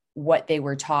on what they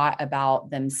were taught about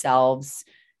themselves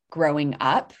growing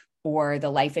up, or the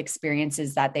life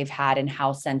experiences that they've had and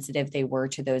how sensitive they were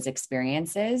to those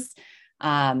experiences.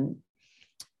 Some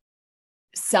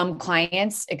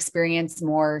clients experience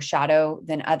more shadow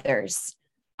than others.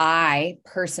 I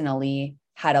personally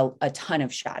had a ton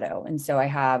of shadow. And so I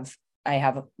have,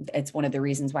 it's one of the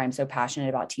reasons why I'm so passionate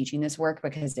about teaching this work,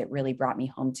 because it really brought me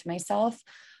home to myself.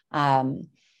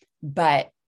 But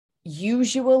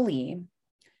usually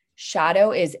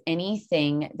shadow is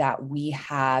anything that we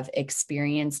have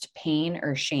experienced pain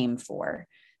or shame for.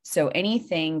 So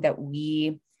anything that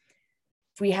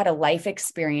if we had a life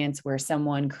experience where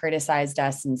someone criticized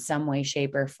us in some way,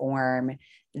 shape, or form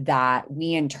that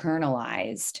we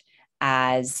internalized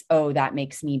as, oh, that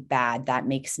makes me bad, that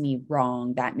makes me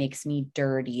wrong, that makes me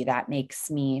dirty, that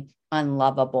makes me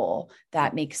unlovable,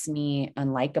 that makes me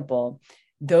unlikable.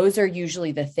 Those are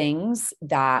usually the things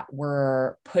that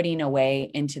we're putting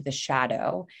away into the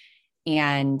shadow.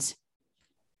 And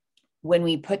when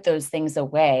we put those things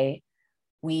away,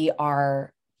 we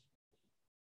are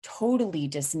totally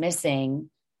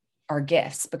dismissing our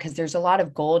gifts, because there's a lot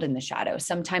of gold in the shadow.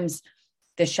 Sometimes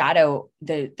the shadow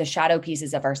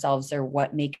pieces of ourselves are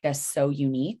what make us so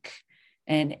unique.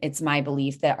 And it's my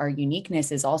belief that our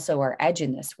uniqueness is also our edge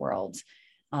in this world.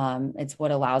 It's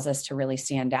what allows us to really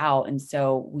stand out. And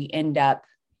so we end up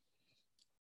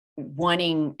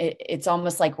wanting, it's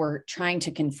almost like we're trying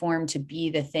to conform to be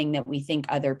the thing that we think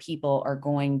other people are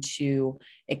going to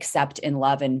accept and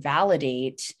love and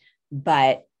validate.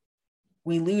 But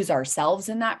we lose ourselves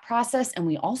in that process. And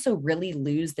we also really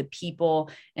lose the people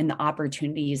and the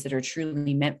opportunities that are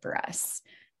truly meant for us.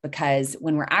 Because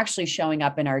when we're actually showing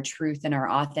up in our truth and our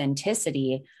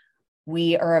authenticity,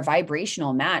 we are a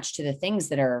vibrational match to the things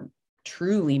that are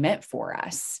truly meant for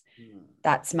us.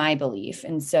 That's my belief.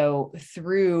 And so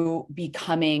through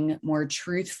becoming more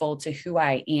truthful to who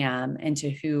I am and to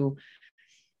who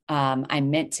I'm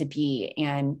meant to be,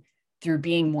 and through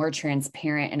being more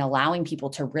transparent and allowing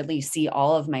people to really see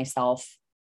all of myself,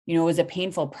 it was a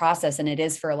painful process. And it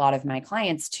is for a lot of my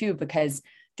clients too, because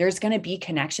there's going to be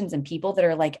connections and people that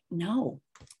are like, no,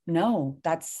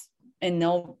 and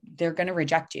they're going to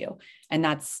reject you. And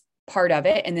that's part of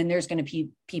it. And then there's going to be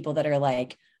people that are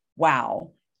like,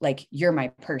 wow, like you're my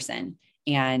person.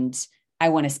 And I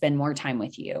want to spend more time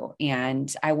with you.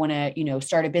 And I want to,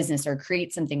 start a business or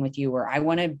create something with you, or I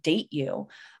want to date you.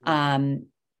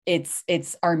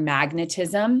 It's our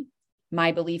magnetism.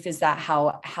 My belief is that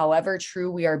however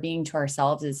true we are being to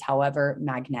ourselves is however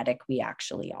magnetic we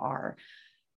actually are.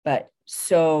 But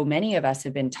so many of us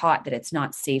have been taught that it's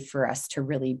not safe for us to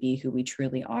really be who we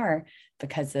truly are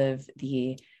because of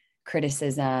the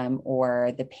criticism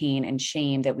or the pain and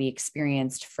shame that we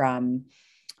experienced from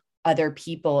other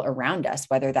people around us,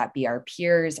 whether that be our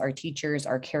peers, our teachers,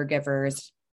 our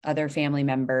caregivers, other family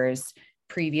members,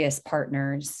 previous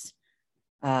partners.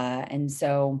 And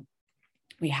so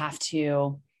we have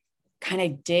to kind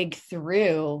of dig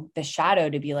through the shadow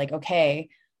to be like, okay,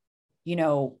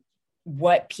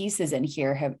 what pieces in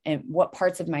here and what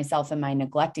parts of myself am I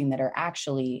neglecting that are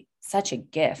actually such a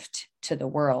gift to the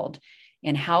world?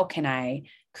 And how can I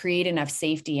create enough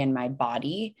safety in my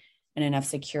body and enough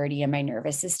security in my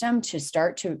nervous system to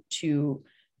start to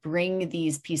bring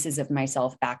these pieces of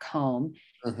myself back home,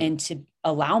 and to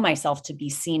allow myself to be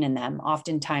seen in them?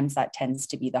 Oftentimes that tends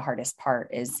to be the hardest part,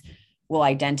 is we'll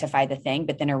identify the thing,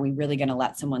 but then are we really going to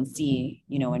let someone see,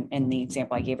 in the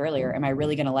example I gave earlier, am I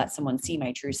really going to let someone see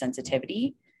my true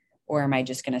sensitivity, or am I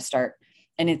just going to start?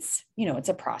 And it's, it's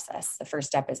a process. The first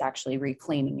step is actually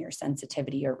reclaiming your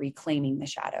sensitivity or reclaiming the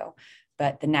shadow.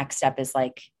 But the next step is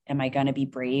like, am I going to be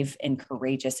brave and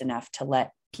courageous enough to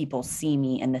let people see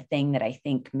me and the thing that I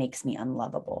think makes me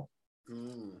unlovable?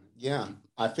 Yeah,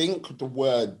 I think the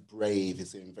word brave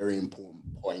is a very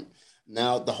important point.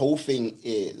 Now, the whole thing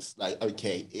is like,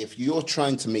 okay, if you're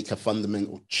trying to make a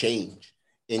fundamental change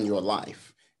in your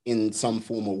life in some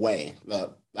form or way,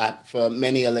 that for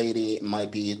many a lady, it might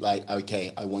be like,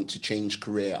 okay, I want to change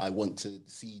career. I want to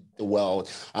see the world.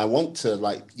 I want to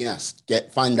like, yes,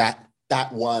 find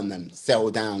that one and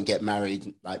settle down, get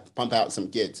married, like pump out some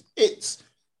kids. It's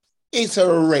an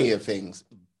array of things.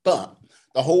 But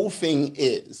the whole thing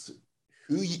is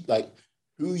who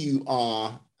you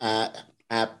are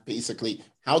at basically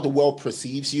how the world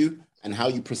perceives you and how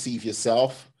you perceive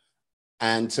yourself,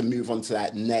 and to move on to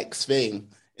that next thing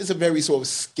is a very sort of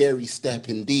scary step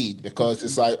indeed, because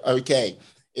it's like, okay,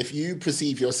 if you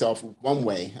perceive yourself one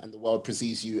way and the world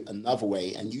perceives you another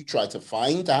way, and you try to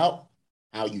find out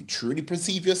how you truly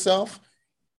perceive yourself,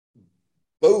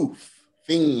 both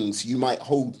things you might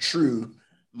hold true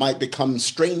might become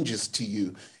strangers to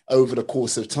you over the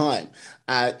course of time,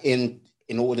 in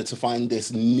order to find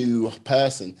this new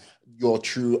person, your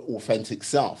true authentic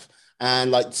self. And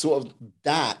like sort of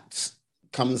that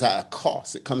comes at a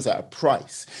cost. It comes at a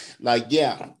price. Like,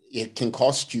 yeah, it can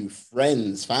cost you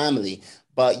friends, family,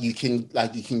 but you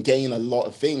can gain a lot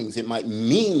of things. It might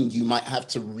mean you might have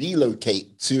to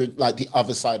relocate to like the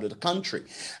other side of the country,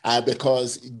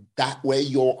 because that where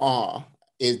you are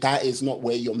that is not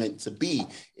where you're meant to be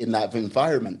in that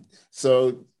environment.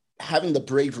 So having the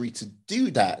bravery to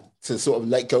do that, to sort of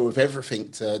let go of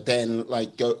everything, to then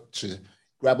like go to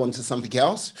grab onto something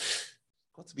else,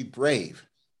 got to be brave.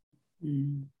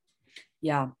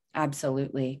 Yeah,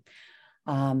 absolutely.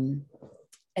 And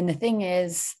the thing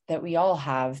is that we all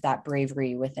have that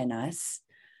bravery within us,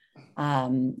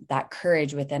 that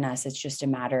courage within us. It's just a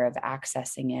matter of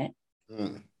accessing it.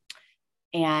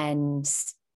 And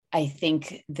I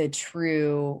think the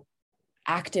true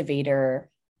activator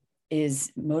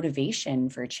is motivation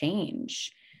for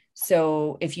change.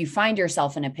 So if you find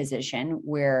yourself in a position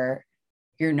where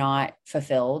you're not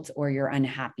fulfilled or you're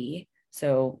unhappy,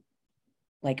 so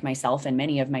like myself and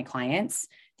many of my clients,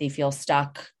 they feel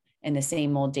stuck in the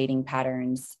same old dating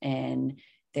patterns, and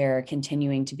they're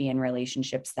continuing to be in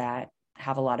relationships that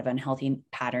have a lot of unhealthy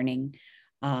patterning,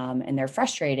 and they're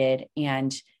frustrated,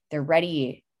 and they're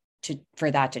ready for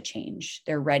that to change.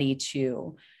 They're ready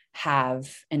to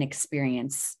have and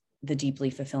experience the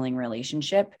deeply fulfilling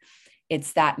relationship.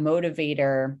 It's that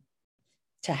motivator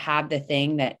to have the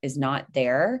thing that is not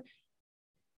there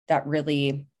that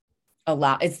really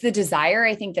it's the desire,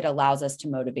 I think, that allows us to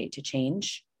motivate to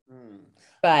change.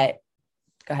 But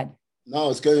go ahead. No, I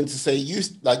was going to say,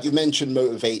 you mentioned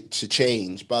motivate to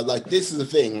change, but like, this is the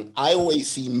thing. I always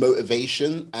see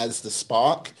motivation as the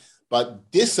spark,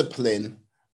 but discipline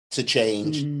to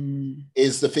change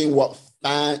is the thing what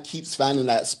keeps fanning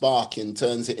that spark and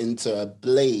turns it into a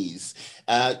blaze,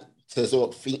 to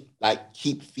sort of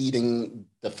keep feeding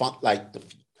the fire,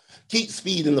 keeps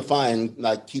feeding the fire, and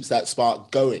like keeps that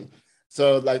spark going.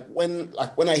 So like when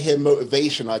I hear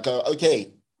motivation, I go,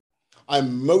 okay,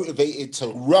 I'm motivated to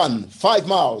run 5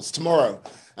 miles tomorrow.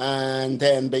 And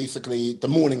then basically the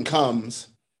morning comes.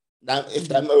 Now, if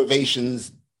that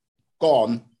motivation's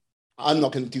gone, I'm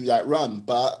not going to do that run.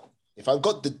 But if I've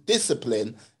got the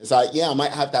discipline, it's like, yeah, I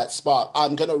might have that spark.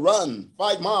 I'm going to run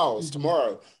 5 miles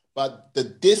tomorrow. But the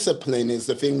discipline is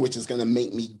the thing which is going to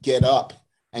make me get up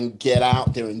and get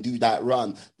out there and do that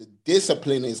run. The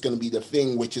discipline is going to be the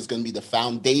thing which is going to be the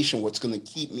foundation, what's going to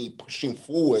keep me pushing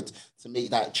forward to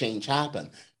make that change happen,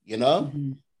 you know?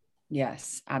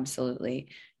 Yes, absolutely.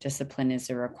 Discipline is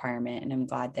a requirement. And I'm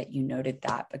glad that you noted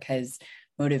that, because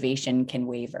motivation can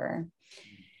waver.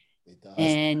 It does.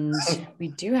 And we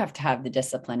do have to have the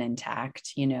discipline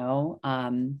intact, you know?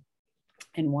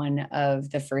 And one of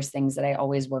the first things that I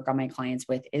always work on my clients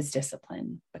with is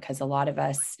discipline, because a lot of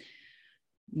us,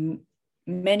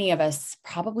 many of us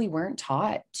probably weren't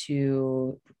taught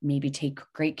to maybe take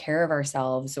great care of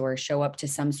ourselves or show up to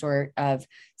some sort of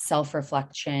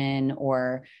self-reflection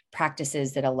or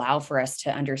practices that allow for us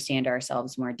to understand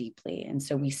ourselves more deeply. And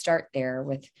so we start there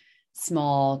with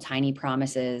small, tiny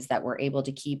promises that we're able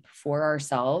to keep for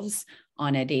ourselves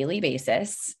on a daily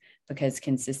basis, because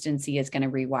consistency is going to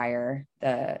rewire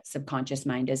the subconscious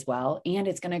mind as well. And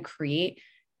it's going to create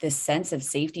this sense of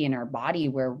safety in our body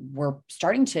where we're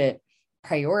starting to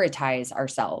prioritize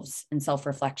ourselves and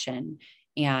self-reflection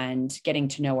and getting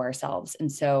to know ourselves.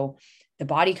 And so the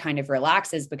body kind of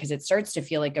relaxes because it starts to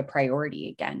feel like a priority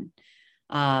again.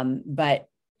 But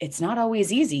it's not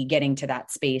always easy getting to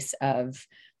that space of,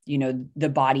 you know, the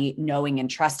body knowing and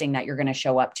trusting that you're going to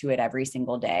show up to it every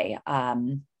single day.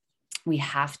 We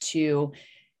have to,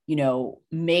 you know,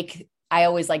 I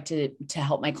always like to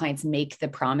help my clients make the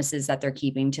promises that they're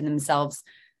keeping to themselves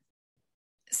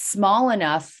small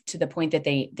enough to the point that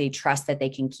they trust that they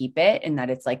can keep it, and that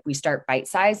it's like we start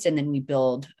bite-sized and then we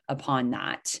build upon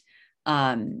that,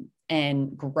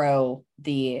 and grow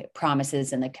the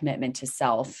promises and the commitment to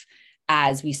self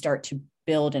as we start to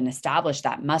build and establish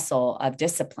that muscle of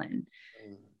discipline.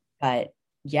 But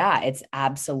yeah, it's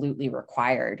absolutely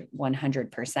required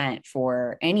 100%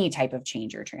 for any type of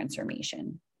change or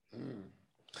transformation.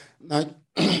 Now,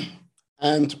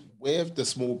 and with the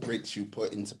small bricks you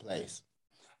put into place,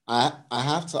 I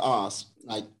have to ask,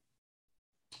 like,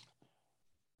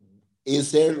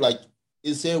 is there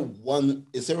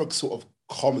a sort of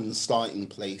common starting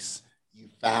place you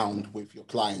found with your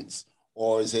clients,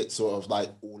 or is it sort of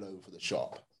like all over the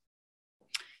shop?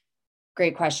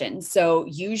 Great question. So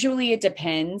usually it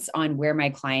depends on where my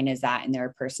client is at in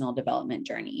their personal development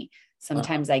journey.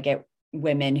 Sometimes I get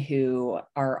women who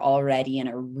are already in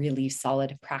a really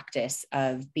solid practice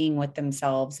of being with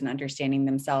themselves and understanding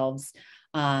themselves.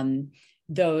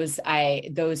 Those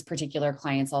particular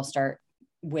clients, I'll start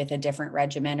with a different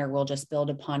regimen, or we'll just build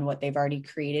upon what they've already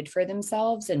created for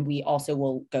themselves. And we also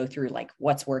will go through like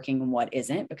what's working and what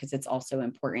isn't, because it's also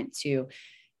important to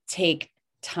take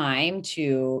time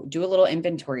to do a little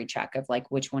inventory check of like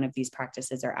which one of these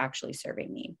practices are actually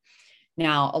serving me.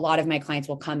 Now, a lot of my clients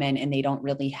will come in and they don't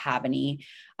really have any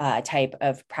type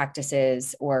of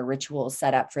practices or rituals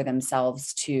set up for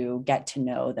themselves to get to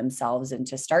know themselves and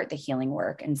to start the healing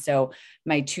work. And so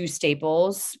my two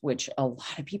staples, which a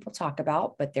lot of people talk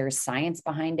about, but there's science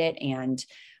behind it, and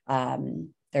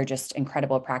they're just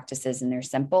incredible practices, and they're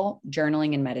simple: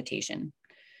 journaling and meditation.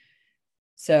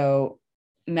 So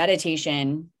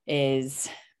meditation is,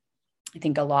 I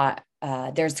think, a lot,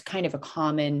 there's kind of a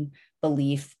common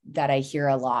belief that I hear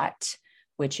a lot,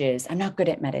 which is I'm not good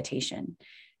at meditation.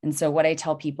 And so what I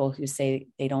tell people who say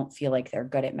they don't feel like they're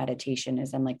good at meditation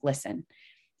is I'm like, listen,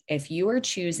 if you are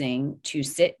choosing to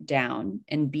sit down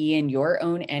and be in your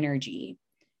own energy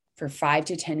for 5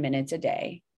 to 10 minutes a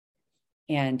day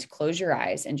and close your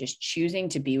eyes and just choosing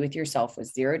to be with yourself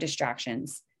with zero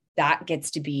distractions, that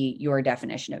gets to be your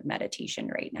definition of meditation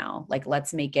right now. Like,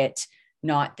 let's make it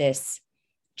not this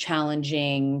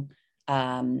challenging,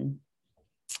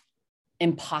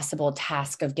 impossible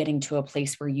task of getting to a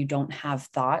place where you don't have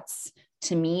thoughts.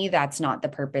 To me, that's not the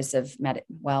purpose of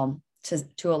to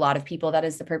a lot of people, that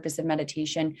is the purpose of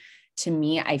meditation. To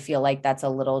me, I feel like that's a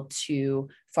little too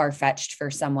far-fetched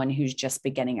for someone who's just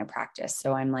beginning a practice.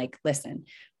 So I'm like, listen,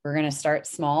 we're going to start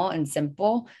small and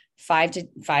simple, 5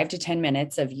 to 10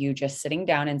 minutes of you just sitting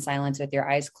down in silence with your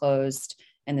eyes closed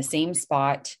in the same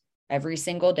spot every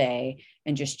single day,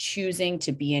 and just choosing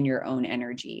to be in your own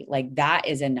energy. Like, that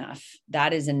is enough.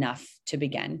 That is enough to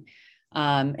begin.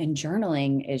 And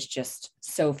journaling is just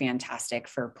so fantastic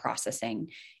for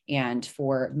processing and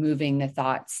for moving the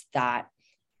thoughts that,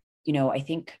 I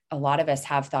think a lot of us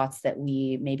have thoughts that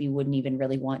we maybe wouldn't even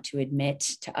really want to admit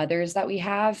to others that we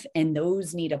have, and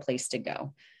those need a place to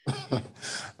go. Look,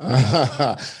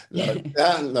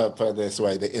 put it this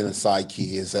way, the inner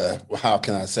psyche is how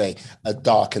can I say, a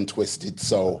dark and twisted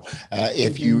soul.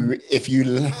 If you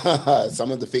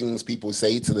some of the things people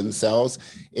say to themselves,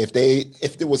 if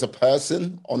there was a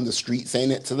person on the street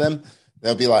saying it to them,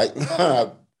 they'll be like,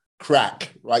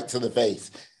 crack right to the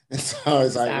face. So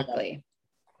it's exactly.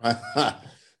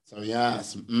 So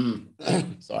yes.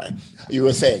 Sorry, you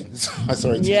were saying.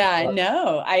 Sorry. Yeah,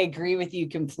 no, I agree with you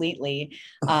completely.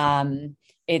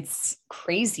 It's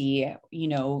crazy,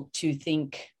 to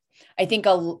think.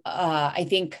 I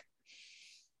think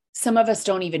some of us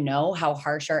don't even know how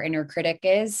harsh our inner critic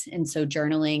is, and so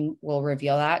journaling will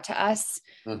reveal that to us.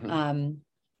 Mm-hmm.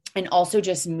 And also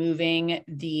just moving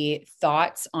the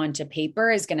thoughts onto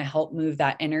paper is going to help move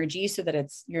that energy so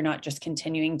that you're not just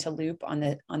continuing to loop on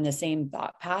the same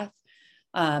thought path.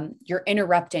 You're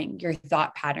interrupting your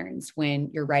thought patterns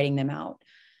when you're writing them out.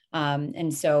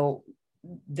 And so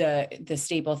the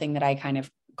staple thing that I kind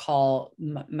of call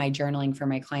my journaling for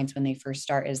my clients when they first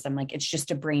start is I'm like, it's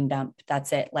just a brain dump.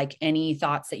 That's it. Like, any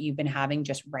thoughts that you've been having,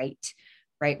 just write.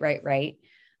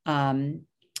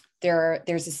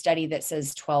 There's a study that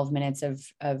says 12 minutes of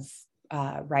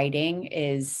writing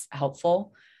is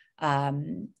helpful.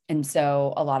 And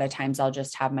so a lot of times I'll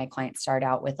just have my clients start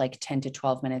out with like 10 to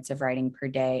 12 minutes of writing per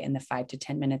day and the 5 to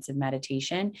 10 minutes of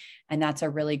meditation. And that's a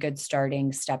really good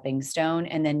stepping stone.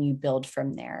 And then you build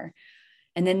from there.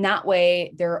 And then that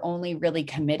way they're only really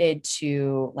committed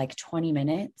to like 20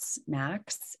 minutes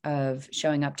max of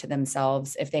showing up to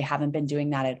themselves. If they haven't been doing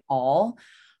that at all,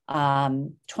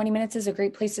 20 minutes is a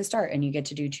great place to start, and you get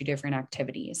to do 2 different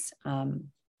activities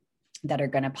that are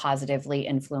going to positively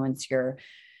influence your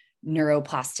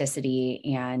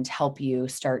neuroplasticity and help you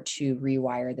start to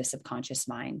rewire the subconscious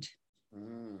mind.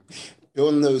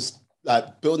 Building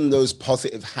those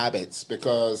positive habits,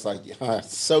 because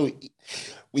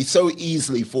we so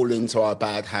easily fall into our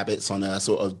bad habits on a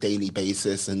sort of daily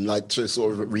basis, and like to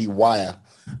sort of rewire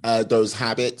those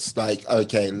habits. Like,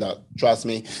 okay, look, trust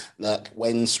me, look,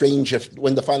 when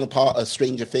the final part of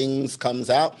Stranger Things comes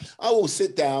out, I will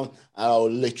sit down, I'll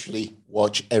literally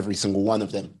watch every single one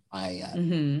of them.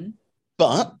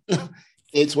 But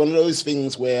it's one of those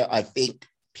things where I think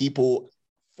people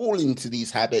fall into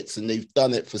these habits, and they've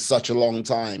done it for such a long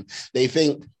time. They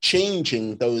think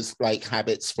changing those like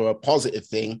habits for a positive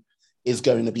thing is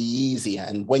going to be easier.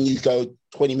 And when you go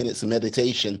 20 minutes of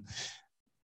meditation,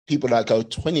 people that go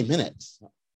 20 minutes,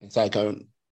 it's like,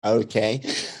 okay,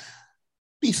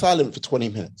 be silent for 20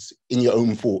 minutes in your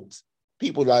own thoughts.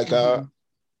 People like,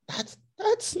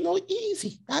 that's not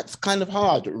easy. That's kind of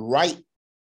hard. Write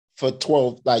for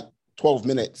 12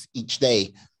 minutes each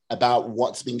day about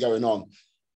what's been going on.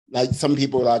 Like, some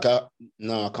people are like,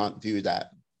 no, I can't do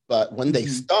that. But when they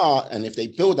start, and if they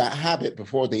build that habit,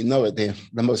 before they know it, they're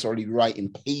most already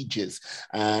writing pages.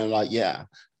 And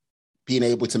being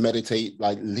able to meditate,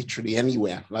 like literally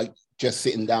anywhere, like just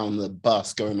sitting down on the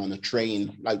bus, going on a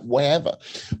train, like wherever.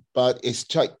 But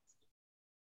it's like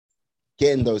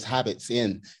getting those habits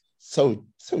in. So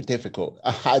difficult.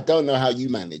 I don't know how you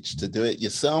manage to do it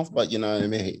yourself, but you know what I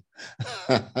mean?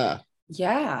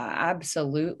 Yeah,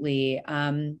 absolutely.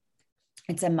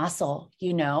 It's a muscle,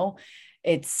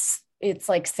 it's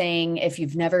like saying, if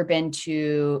you've never been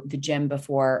to the gym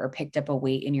before or picked up a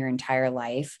weight in your entire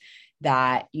life,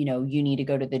 that, you need to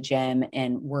go to the gym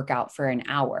and work out for an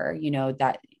hour,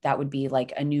 that would be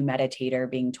like a new meditator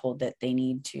being told that they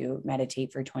need to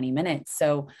meditate for 20 minutes.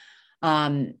 So,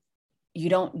 you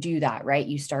don't do that, right?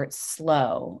 You start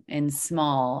slow and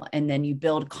small, and then you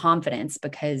build confidence,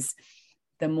 because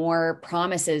the more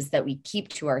promises that we keep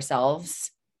to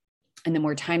ourselves, and the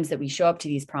more times that we show up to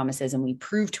these promises and we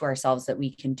prove to ourselves that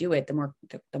we can do it, the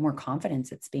more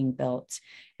confidence it's being built.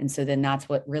 And so then that's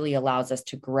what really allows us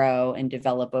to grow and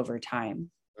develop over time.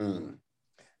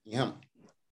 Yeah,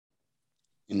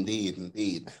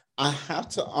 indeed. I have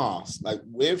to ask, like,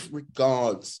 with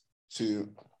regards to,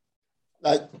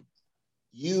 like,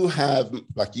 you've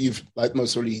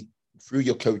most really through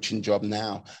your coaching job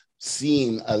now,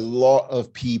 seen a lot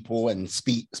of people and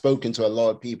spoken to a lot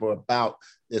of people about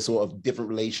their sort of different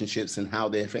relationships and how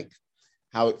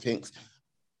it thinks.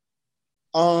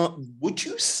 Would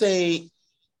you say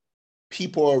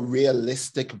people are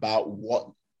realistic about what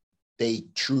they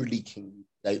truly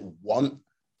want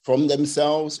from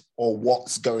themselves, or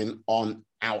what's going on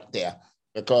out there?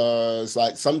 Because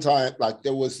like sometimes, like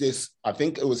there was this, I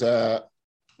think it was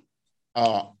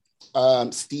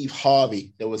Steve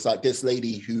Harvey. There was like this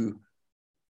lady who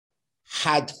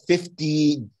had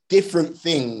 50 different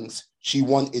things she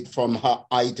wanted from her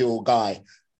ideal guy.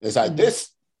 It's like this,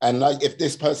 and like if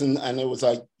this person, and it was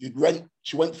like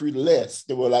she went through the list.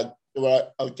 They were like,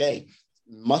 okay,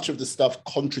 much of the stuff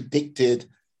contradicted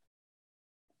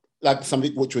like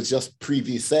something which was just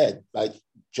previously said, like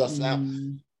just now.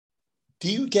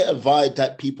 Do you get a vibe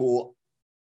that people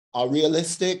are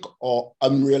realistic or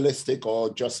unrealistic,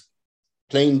 or just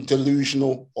plain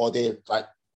delusional, or they're like,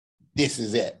 this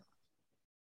is it?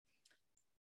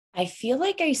 I feel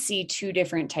like I see two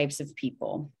different types of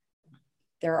people.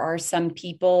 There are some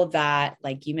people that,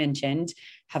 like you mentioned,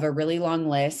 have a really long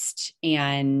list,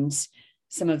 and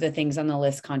some of the things on the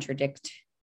list contradict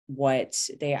what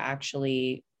they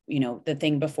actually, the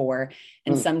thing before.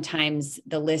 And sometimes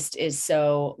the list is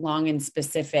so long and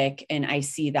specific, and I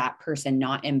see that person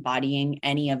not embodying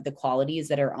any of the qualities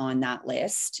that are on that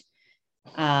list.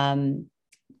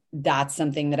 That's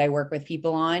something that I work with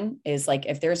people on, is like,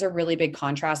 if there's a really big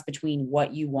contrast between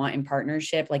what you want in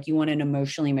partnership, like you want an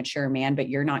emotionally mature man, but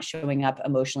you're not showing up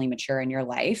emotionally mature in your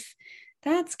life,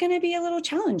 that's going to be a little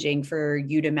challenging for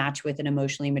you to match with an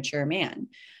emotionally mature man.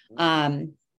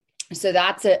 So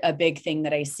that's a big thing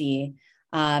that I see.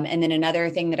 And then another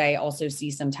thing that I also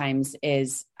see sometimes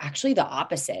is actually the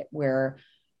opposite, where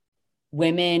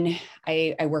women,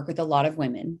 I work with a lot of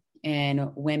women,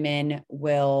 and women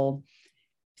will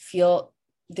feel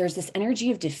there's this energy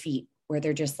of defeat where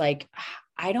they're just like,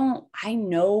 I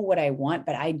know what I want,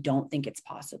 but I don't think it's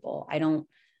possible. I don't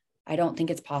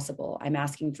think it's possible. I'm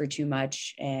asking for too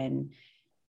much. And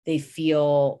they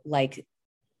feel like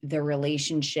the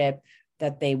relationship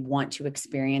that they want to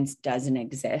experience doesn't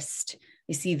exist.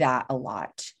 I see that a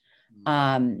lot.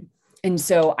 And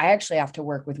so I actually have to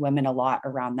work with women a lot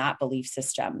around that belief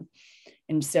system.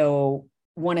 And so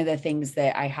one of the things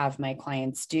that I have my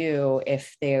clients do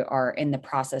if they are in the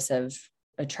process of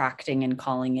attracting and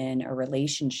calling in a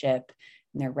relationship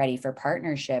and they're ready for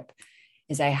partnership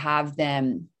is I have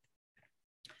them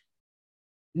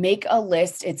make a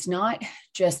list. It's not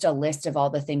just a list of all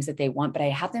the things that they want, but I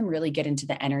have them really get into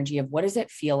the energy of what does it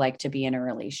feel like to be in a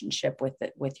relationship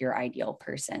with your ideal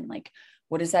person? Like,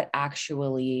 what does that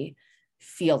actually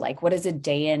feel like? What does a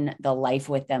day in the life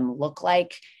with them look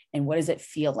like? And what does it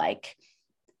feel like?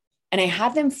 And I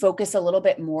have them focus a little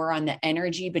bit more on the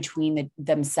energy between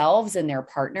themselves and their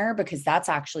partner, because that's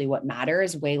actually what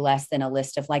matters way less than a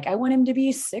list of like, I want him to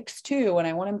be 6'2" and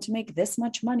I want him to make this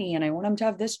much money and I want him to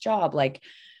have this job. Like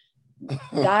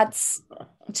that's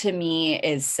to me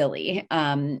is silly.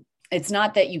 It's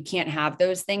not that you can't have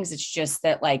those things. It's just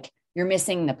that like you're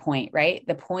missing the point, right?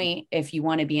 The point, if you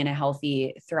want to be in a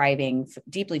healthy, thriving,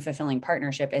 deeply fulfilling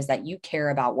partnership, is that you care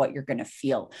about what you're going to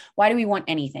feel. Why do we want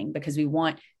anything? Because we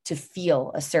want to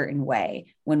feel a certain way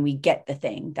when we get the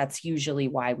thing. That's usually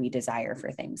why we desire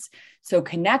for things. So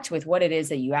connect with what it is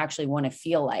that you actually want to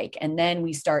feel like. And then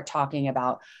we start talking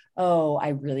about, oh, I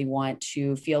really want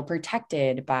to feel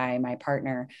protected by my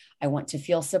partner. I want to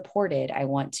feel supported. I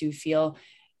want to feel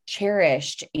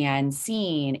cherished and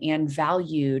seen and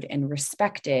valued and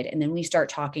respected. And then we start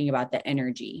talking about the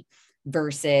energy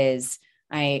versus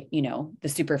the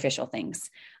superficial things.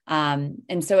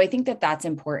 And so I think that that's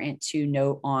important to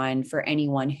note on for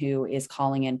anyone who is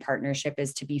calling in partnership,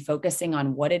 is to be focusing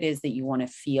on what it is that you want to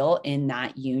feel in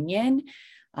that union,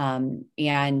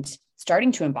 and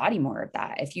starting to embody more of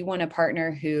that. If you want a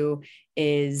partner who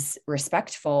is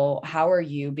respectful, how are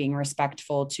you being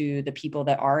respectful to the people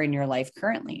that are in your life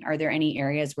currently? Are there any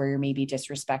areas where you're maybe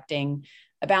disrespecting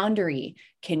a boundary?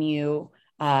 Can you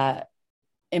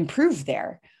improve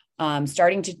there?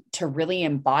 Starting to really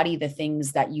embody the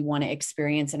things that you want to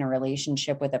experience in a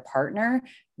relationship with a partner,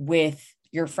 with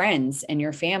your friends and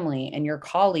your family and your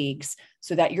colleagues,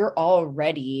 so that you're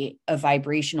already a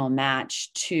vibrational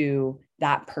match to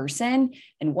that person.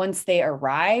 And once they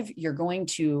arrive, you're going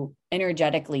to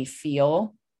energetically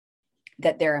feel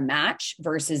that they're a match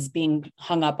versus being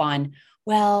hung up on,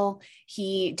 well,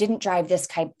 he didn't drive this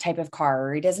type of car,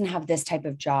 or he doesn't have this type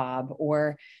of job,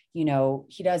 or,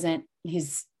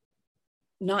 he's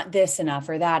not this enough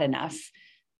or that enough.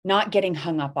 Not getting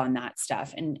hung up on that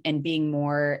stuff and being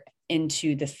more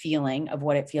into the feeling of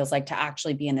what it feels like to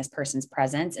actually be in this person's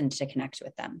presence and to connect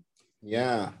with them.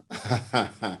 Yeah.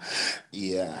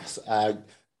 Yes.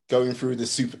 Going through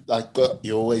the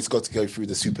you always got to go through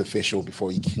the superficial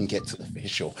before you can get to the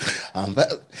official.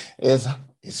 But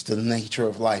it's the nature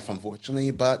of life,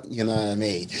 unfortunately, but you know what I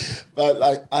mean? But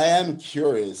like, I am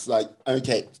curious, like,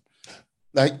 okay,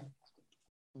 like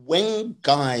when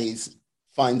guys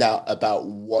find out about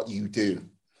what you do,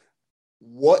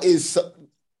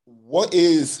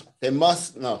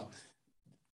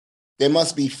 there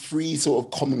must be three sort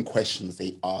of common questions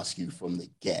they ask you from the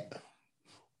get.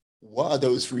 What are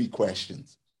those three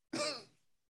questions?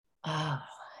 Oh,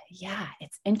 yeah.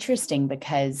 It's interesting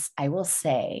because I will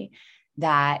say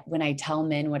that when I tell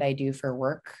men what I do for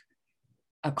work,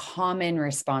 a common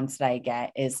response that I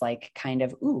get is like kind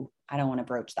of, ooh, I don't want to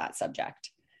broach that subject.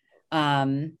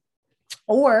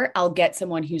 Or I'll get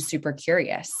someone who's super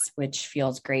curious, which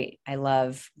feels great. I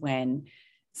love when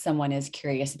someone is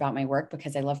curious about my work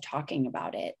because I love talking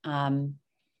about it. I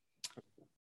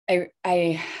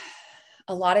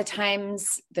a lot of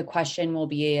times the question will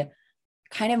be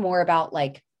kind of more about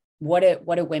like, what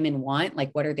do women want?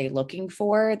 Like, what are they looking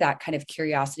for? That kind of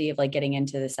curiosity of like getting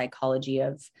into the psychology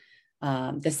of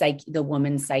the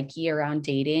woman's psyche around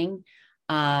dating.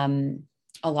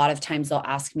 A lot of times they'll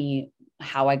ask me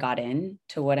how I got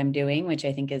into what I'm doing, which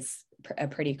I think is a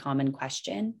pretty common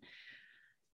question.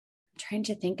 I'm trying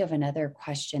to think of another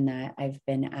question that I've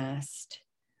been asked.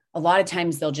 A lot of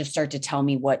times they'll just start to tell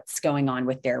me what's going on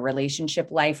with their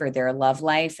relationship life or their love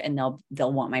life, and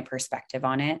they'll want my perspective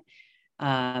on it.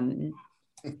 And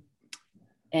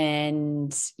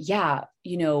yeah,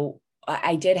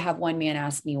 I did have one man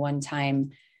ask me one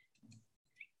time,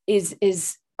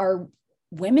 are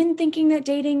women thinking that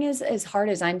dating is as hard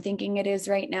as I'm thinking it is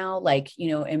right now? Like,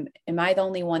 am I the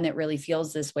only one that really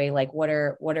feels this way? Like, what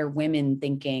are women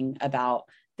thinking about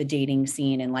the dating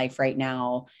scene in life right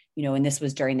now? And this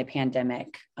was during the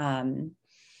pandemic.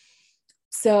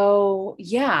 So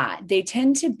yeah, they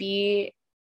tend to be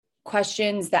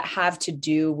questions that have to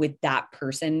do with that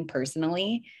person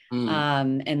personally.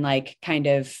 And like kind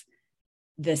of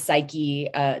the psyche,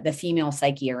 the female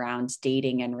psyche around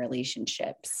dating and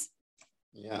relationships.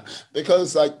 Yeah,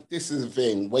 because like this is the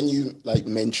thing, when you like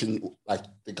mention like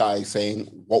the guy saying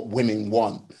what women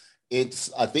want,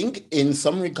 it's, I think in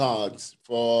some regards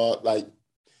for like,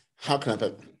 how can I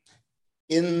put it?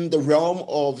 In the realm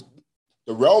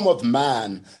of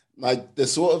man, like the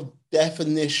sort of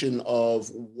definition of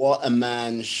what a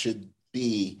man should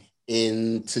be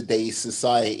in today's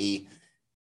society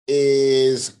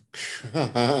is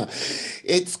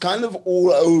it's kind of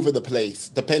all over the place,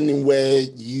 depending where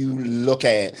you look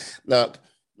at it. Look,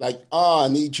 like, oh, I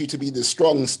need you to be the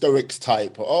strong stoics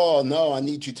type. Oh no, I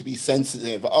need you to be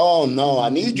sensitive. Oh no, I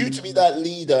need you to be that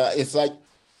leader. It's like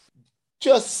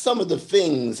just some of the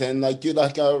things, and like you're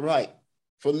like, all right.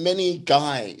 For many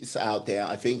guys out there,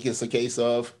 I think it's a case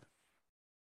of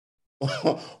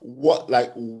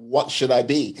what should I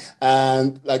be?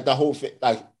 And like the whole thing,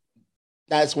 like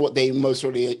that's what they most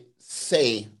really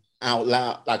say out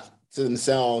loud, like to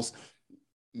themselves,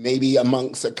 maybe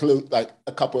amongst like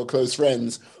a couple of close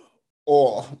friends,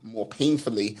 or more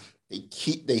painfully,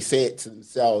 they say it to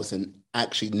themselves and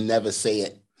actually never say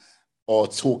it or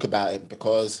talk about it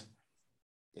because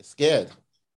they're scared,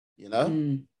 you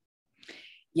know?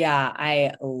 Yeah,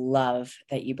 I love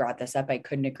that you brought this up. I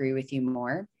couldn't agree with you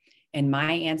more. And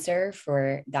my answer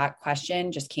for that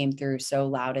question just came through so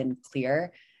loud and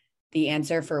clear. The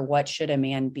answer for what should a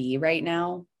man be right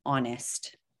now?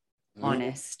 Honest.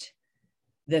 Honest.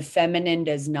 The feminine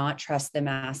does not trust the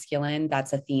masculine.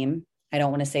 That's a theme. I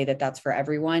don't want to say that that's for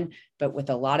everyone, but with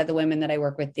a lot of the women that I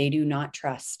work with, they do not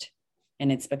trust.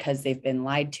 And it's because they've been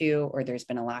lied to, or there's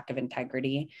been a lack of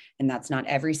integrity. And that's not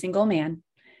every single man,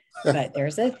 but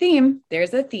there's a theme,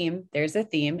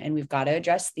 and we've got to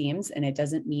address themes. And it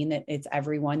doesn't mean that it's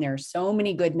everyone. There are so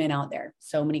many good men out there,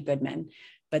 so many good men,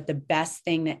 but the best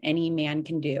thing that any man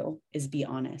can do is be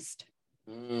honest.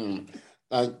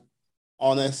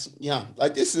 Honest, yeah.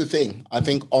 Like this is the thing. I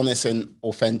think honest and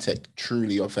authentic,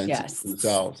 truly authentic Yes.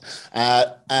 themselves.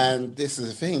 And this is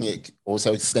the thing. It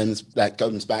also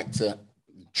comes back to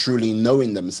truly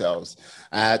knowing themselves.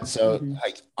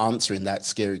 Like answering that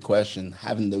scary question,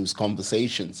 having those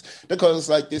conversations, because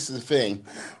like this is the thing.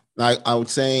 Like I would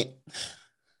say,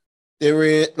 there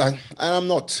is like, and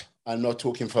I'm not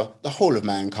talking for the whole of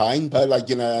mankind, but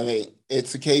like I mean,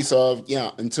 it's a case of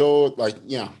until like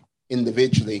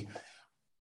individually.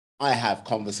 I have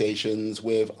conversations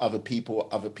with other people,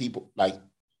 like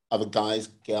other guys,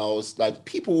 girls, like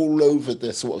people all over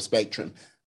the sort of spectrum.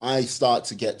 I start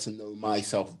to get to know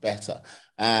myself better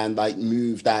and like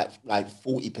move that like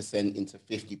 40% into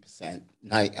 50%.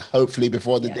 Like hopefully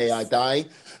before the day I die,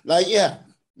 like,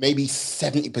 maybe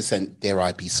 70%, dare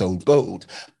I be so bold,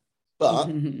 but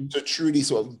to truly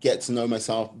sort of get to know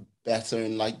myself better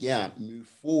and like, move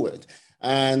forward.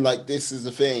 And like, this is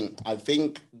the thing. I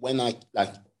think when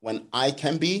I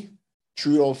can be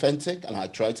truly authentic, and I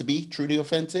try to be truly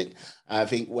authentic, I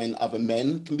think when other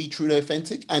men can be truly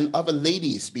authentic and other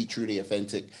ladies be truly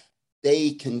authentic,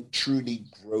 they can truly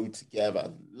grow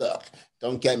together. Look,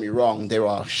 don't get me wrong, there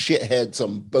are shitheads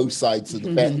on both sides of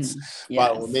the fence, by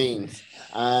all means.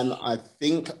 And I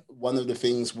think one of the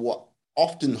things what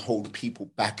often hold people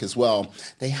back as well,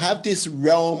 they have this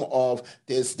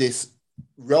there's this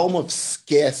realm of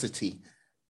scarcity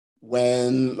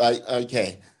when like,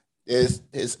 okay, there's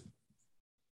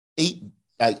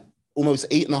almost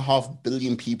 8.5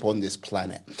 billion people on this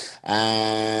planet.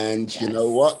 And you know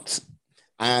what?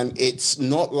 And it's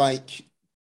not like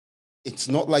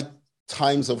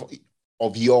times of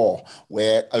yore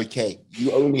where, okay,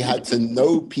 you only had to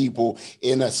know people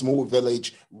in a small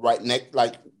village right next,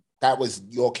 like that was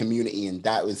your community and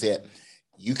that was it.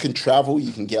 You can travel,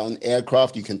 you can get on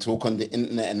aircraft, you can talk on the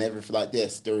internet and everything like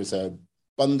this. There is an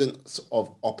abundance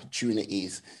of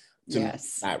opportunities to meet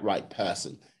that right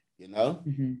person, you know?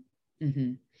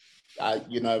 You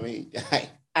know what I mean?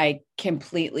 I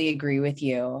completely agree with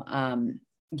you. And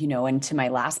to my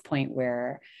last point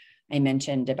where I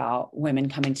mentioned about women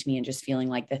coming to me and just feeling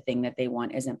like the thing that they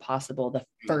want isn't possible, the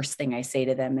first thing I say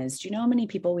to them is, do you know how many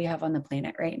people we have on the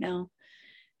planet right now?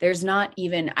 I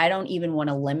don't even want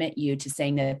to limit you to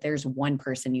saying that if there's one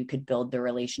person you could build the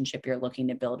relationship you're looking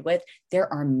to build with.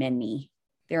 There are many.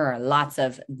 There are lots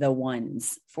of the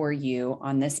ones for you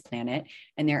on this planet.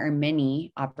 And there are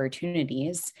many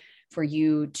opportunities for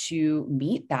you to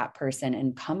meet that person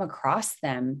and come across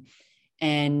them.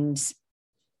 And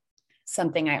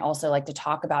something I also like to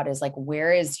talk about is like,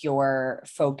 where is your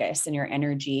focus and your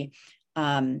energy?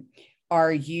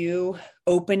 Are you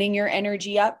opening your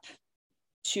energy up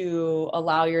to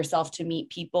allow yourself to meet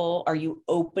people? Are you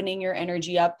opening your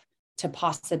energy up to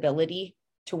possibility,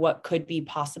 to what could be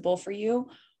possible for you?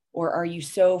 Or are you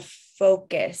so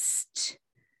focused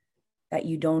that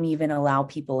you don't even allow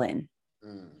people in,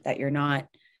 that you're not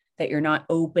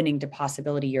opening to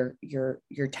possibility,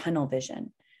 your tunnel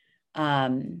vision?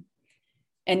 And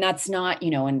that's not,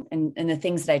 and the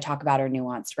things that I talk about are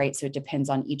nuanced, right? So it depends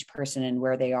on each person and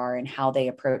where they are and how they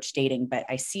approach dating, but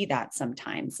I see that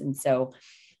sometimes. And so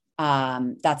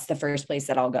that's the first place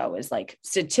that I'll go is like,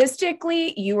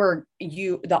 statistically,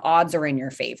 the odds are in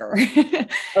your favor.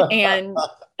 And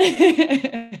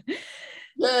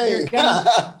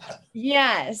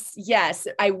yes.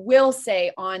 I will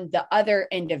say on the other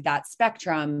end of that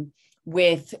spectrum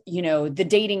with, the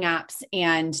dating apps,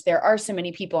 and there are so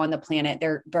many people on the planet,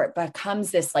 there becomes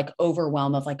this like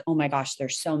overwhelm of like, oh my gosh,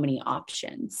 there's so many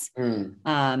options.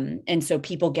 And so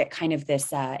people get kind of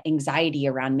this anxiety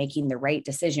around making the right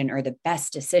decision or the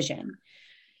best decision.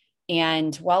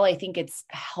 And while I think it's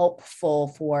helpful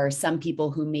for some people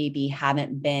who maybe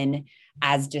haven't been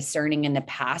as discerning in the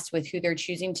past with who they're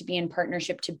choosing to be in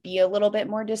partnership to be a little bit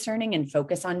more discerning and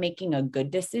focus on making a good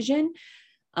decision,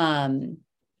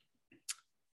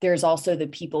 there's also the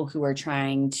people who are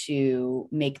trying to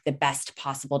make the best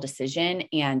possible decision.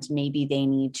 And maybe they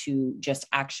need to just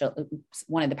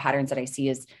one of the patterns that I see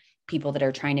is people that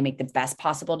are trying to make the best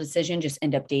possible decision just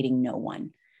end up dating no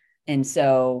one. And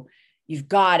so you've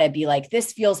got to be like,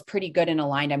 this feels pretty good and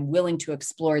aligned. I'm willing to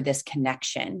explore this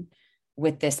connection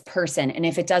with this person. And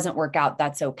if it doesn't work out,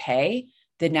 that's okay.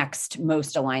 The next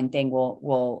most aligned thing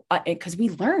will because we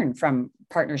learn from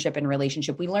partnership and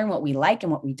relationship. We learn what we like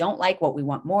and what we don't like, what we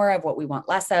want more of, what we want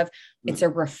less of. It's a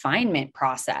refinement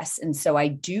process. And so I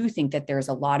do think that there's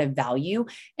a lot of value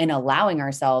in allowing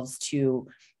ourselves to,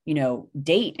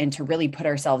 date and to really put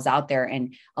ourselves out there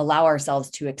and allow ourselves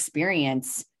to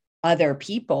experience other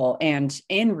people and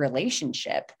in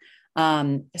relationship.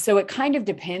 So it kind of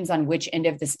depends on which end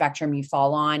of the spectrum you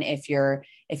fall on. If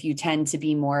you tend to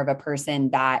be more of a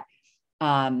person that,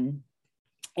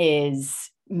 is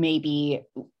maybe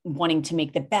wanting to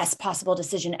make the best possible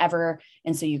decision ever.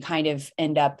 And so you kind of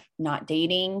end up not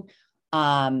dating,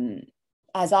 as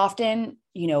often,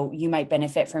 you might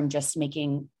benefit from just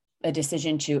making a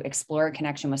decision to explore a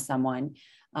connection with someone.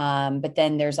 But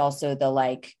then there's also the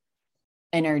like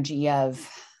energy of,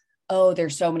 oh,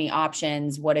 there's so many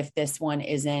options. What if this one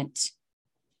isn't?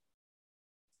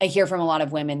 I hear from a lot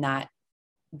of women that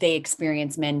they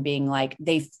experience men being like,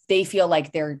 they feel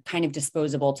like they're kind of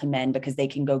disposable to men because they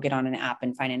can go get on an app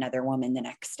and find another woman the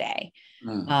next day.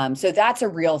 So that's a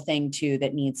real thing too,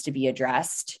 that needs to be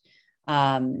addressed.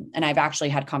 And I've actually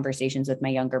had conversations with my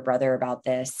younger brother about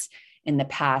this in the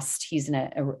past. He's in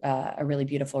a really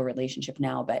beautiful relationship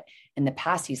now, but in the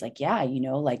past he's like, yeah,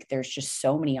 like there's just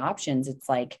so many options. It's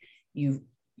like, you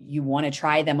want to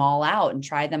try them all out and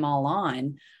try them all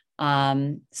on.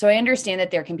 So I understand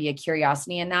that there can be a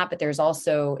curiosity in that, but there's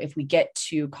also, if we get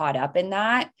too caught up in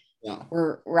that,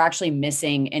 we're actually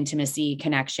missing intimacy,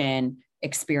 connection,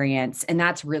 experience. And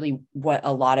that's really what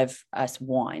a lot of us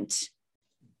want.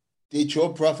 Did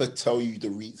your brother tell you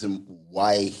the reason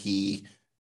why he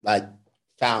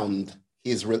found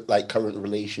his current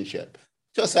relationship?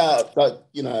 Just out,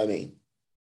 you know what I mean?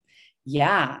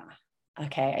 Yeah.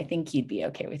 Okay. I think he'd be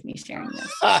okay with me sharing this.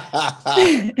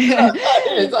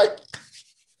 It's like,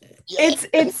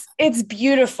 yeah. It's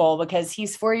beautiful because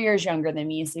he's 4 years younger than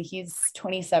me. So he's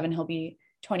 27. He'll be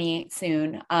 28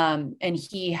 soon. And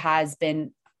he has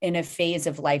been in a phase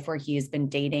of life where he has been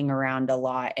dating around a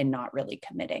lot and not really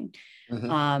committing.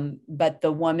 But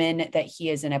the woman that he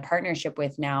is in a partnership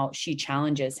with now, she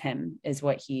challenges him, is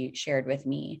what he shared with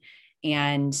me.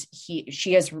 And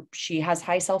she has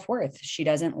high self-worth. She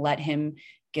doesn't let him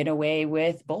get away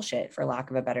with bullshit, for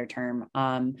lack of a better term.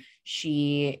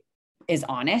 She is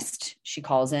honest. She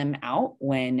calls him out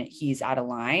when he's out of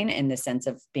line in the sense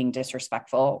of being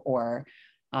disrespectful or,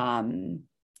 that's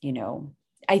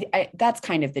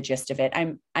kind of the gist of it.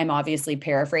 I'm obviously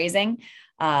paraphrasing,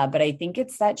 but I think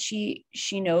it's that she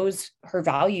knows her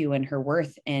value and her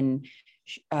worth. And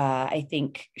I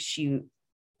think she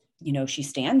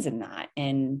stands in that.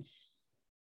 And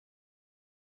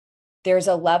there's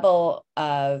a level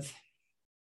of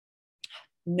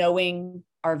knowing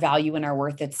our value and our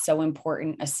worth that's so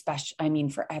important, especially,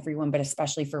 for everyone, but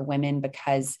especially for women,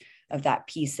 because of that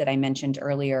piece that I mentioned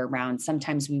earlier around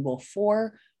sometimes we will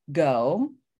forego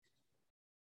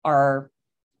our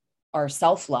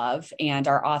self-love and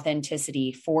our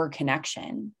authenticity for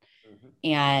connection.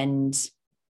 And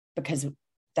because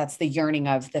that's the yearning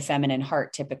of the feminine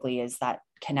heart, typically, is that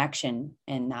connection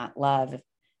and that love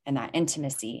and that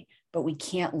intimacy, but we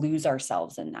can't lose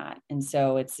ourselves in that. And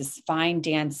so it's this fine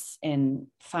dance and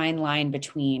fine line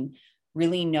between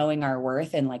really knowing our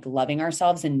worth and loving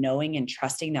ourselves and knowing and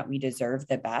trusting that we deserve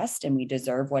the best and we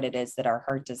deserve what it is that our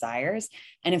heart desires.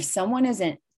 And if someone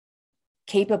isn't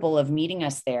capable of meeting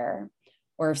us there,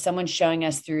 or if someone's showing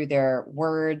us through their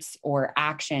words or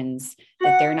actions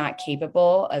that they're not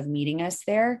capable of meeting us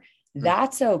there,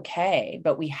 that's okay.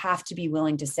 But we have to be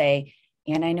willing to say,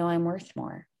 and I know I'm worth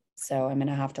more, so I'm going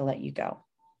to have to let you go.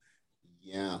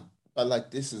 Yeah. But like,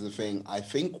 this is the thing. I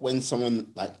think when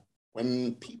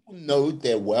people know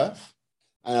their worth,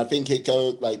 and I think it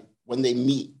goes like when they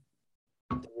meet,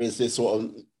 there is this sort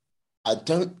of,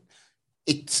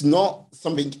 it's not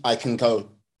something I can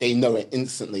go, they know it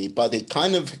instantly, but they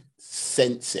kind of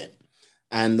sense it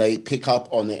and they pick up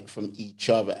on it from each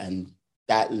other. And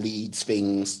that leads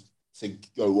things to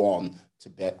go on to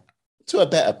a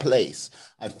better place.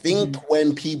 I think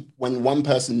when one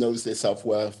person knows their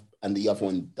self-worth and the other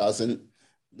one doesn't,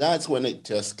 that's when it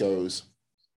just goes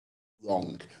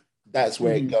wrong. That's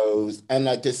where it goes. And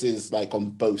like, this is like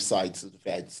on both sides of the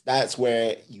fence. That's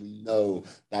where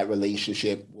that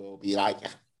relationship will be like,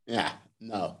 yeah,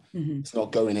 no, it's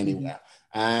not going anywhere.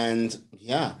 And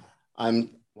yeah,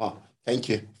 thank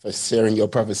you for sharing your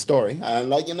brother's story. And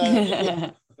like,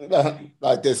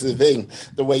 like, this is the thing,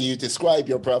 the way you describe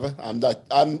your brother,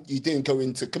 you didn't go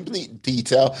into complete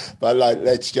detail, but like,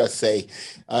 let's just say,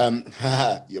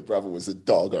 your brother was a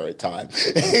dog at a time.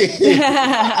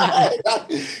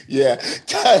 Yeah,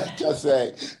 just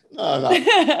say, no,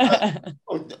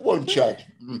 won't judge.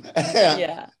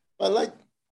 Yeah. But like,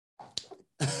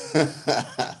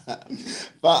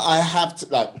 but I have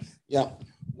to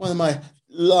one of my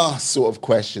last sort of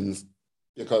questions,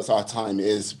 because our time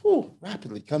is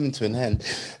rapidly coming to an end.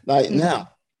 Like now,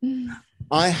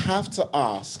 I have to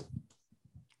ask,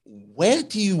 where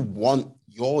do you want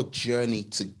your journey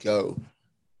to go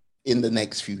in the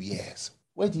next few years?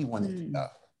 Where do you want it to go?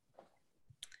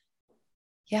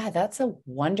 Yeah, that's a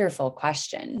wonderful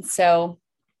question. So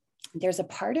there's a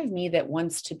part of me that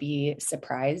wants to be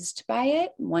surprised by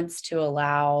it, wants to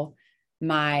allow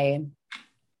my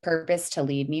purpose to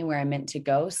lead me where I'm meant to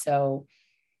go. So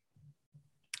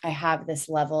I have this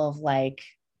level of like,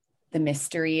 the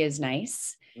mystery is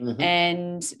nice.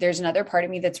 And there's another part of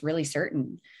me that's really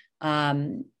certain.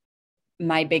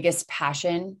 My biggest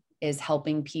passion is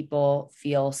helping people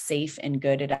feel safe and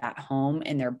good at home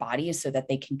in their bodies so that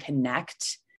they can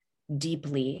connect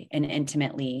deeply and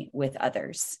intimately with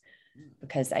others.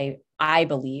 Because I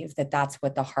believe that that's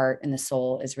what the heart and the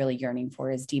soul is really yearning for,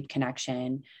 is deep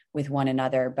connection with one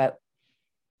another. But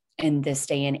in this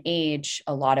day and age,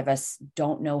 a lot of us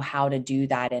don't know how to do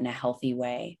that in a healthy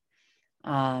way.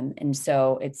 And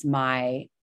so it's my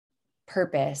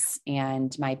purpose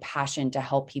and my passion to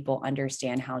help people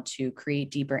understand how to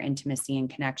create deeper intimacy and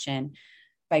connection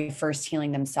by first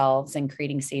healing themselves and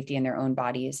creating safety in their own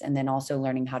bodies, and then also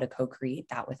learning how to co-create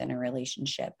that within a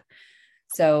relationship.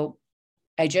 So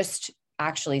I just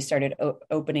actually started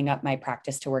opening up my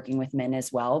practice to working with men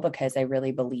as well, because I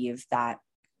really believe that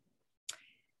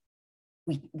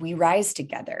we rise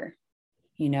together.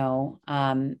 We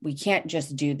can't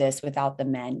just do this without the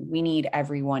men. We need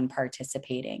everyone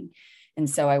participating. And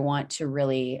so I want to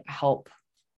really help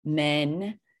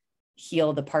men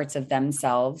heal the parts of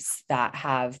themselves that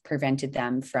have prevented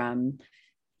them from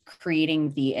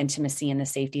creating the intimacy and the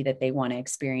safety that they want to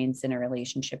experience in a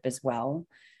relationship as well.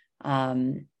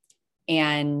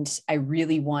 And I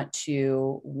really want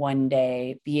to one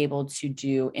day be able to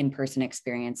do in-person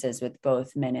experiences with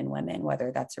both men and women,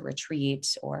 whether that's a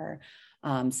retreat or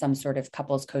some sort of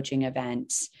couples coaching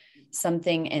event,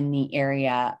 something in the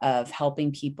area of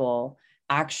helping people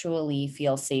actually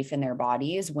feel safe in their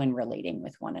bodies when relating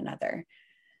with one another.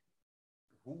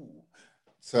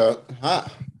 So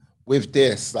with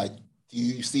this, like, do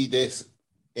you see this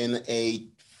in a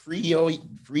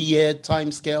 3-year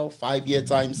time scale, 5-year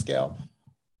time scale?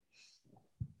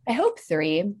 I hope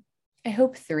 3.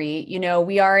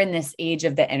 We are in this age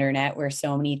of the internet where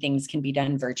so many things can be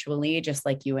done virtually, just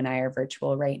like you and I are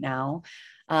virtual right now.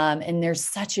 And there's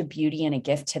such a beauty and a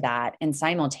gift to that. And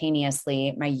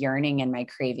simultaneously, my yearning and my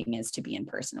craving is to be in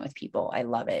person with people. I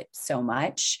love it so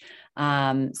much.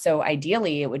 So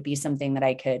ideally, it would be something that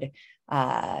I could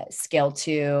scale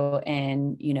to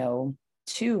in,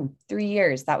 2-3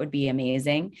 years. That would be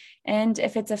amazing. And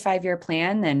if it's a 5-year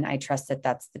plan, then I trust that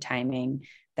that's the timing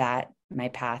that my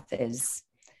path is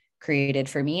created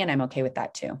for me. And I'm okay with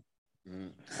that too.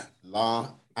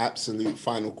 Absolute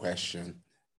final question.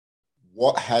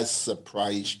 What has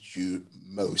surprised you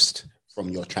most from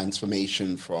your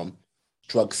transformation from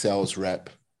drug sales rep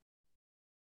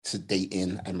to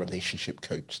dating and relationship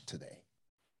coach today?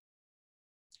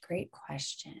 Great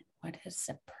question. What has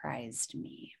surprised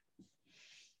me?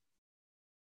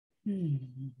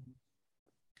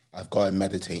 I've got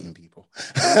meditating people.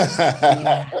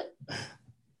 Yeah.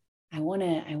 I want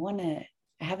to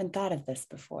I haven't thought of this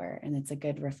before. And it's a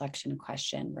good reflection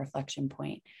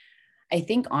point. I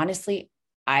think honestly,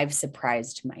 I've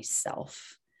surprised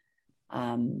myself.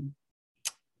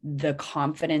 The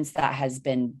confidence that has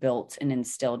been built and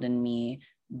instilled in me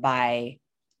by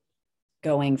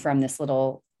going from this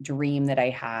little dream that I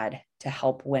had to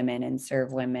help women and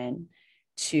serve women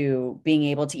to being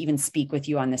able to even speak with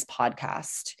you on this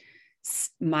podcast.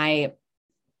 When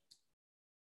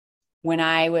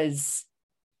I was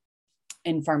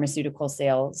in pharmaceutical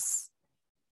sales,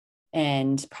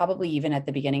 and probably even at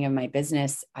the beginning of my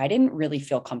business, I didn't really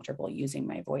feel comfortable using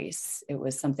my voice. It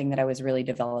was something that I was really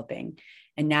developing.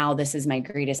 And now this is my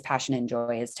greatest passion and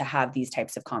joy, is to have these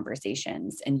types of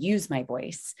conversations and use my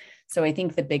voice. So I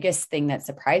think the biggest thing that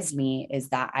surprised me is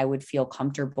that I would feel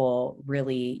comfortable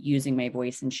really using my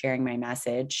voice and sharing my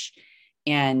message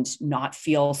and not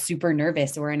feel super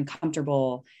nervous or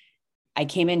uncomfortable. I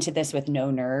came into this with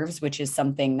no nerves, which is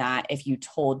something that if you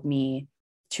told me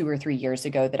 2 or 3 years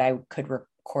ago that I could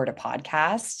record a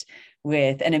podcast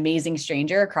with an amazing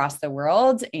stranger across the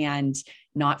world and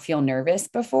not feel nervous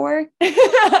before.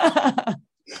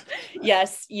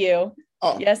 Yes, you.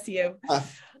 Oh. Yes, you.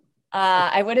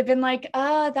 I would have been like,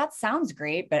 that sounds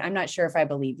great, but I'm not sure if I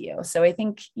believe you. So I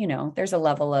think, there's a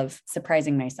level of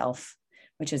surprising myself,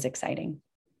 which is exciting.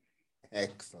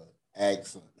 Excellent.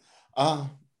 Excellent. Our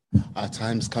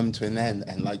time's come to an end.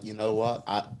 And you know what?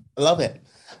 I love it.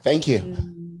 Thank you.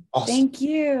 Awesome. Thank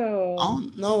you.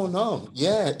 Oh, no.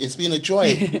 Yeah, it's been a joy.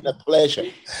 It's been a pleasure.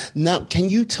 Now, can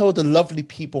you tell the lovely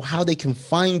people how they can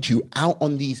find you out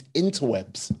on these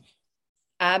interwebs?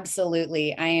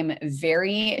 Absolutely. I am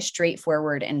very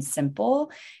straightforward and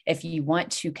simple. If you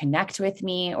want to connect with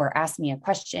me or ask me a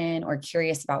question or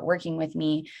curious about working with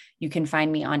me, you can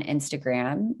find me on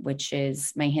Instagram, which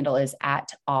is, my handle is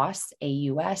 @AUS,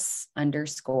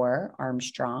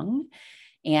 _Armstrong.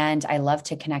 And I love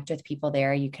to connect with people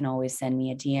there. You can always send me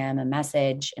a DM, a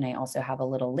message. And I also have a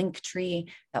little link tree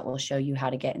that will show you how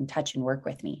to get in touch and work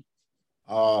with me.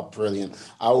 Oh, brilliant.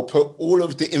 I will put all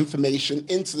of the information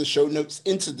into the show notes,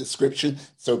 into the description.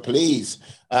 So please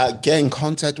get in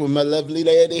contact with my lovely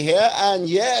lady here. And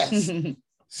yes,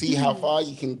 see how far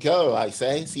you can go, I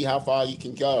say. See how far you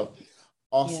can go.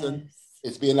 Austin, yes.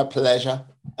 It's been a pleasure,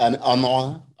 an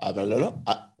honor.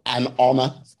 An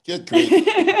honor. Good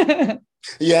grief.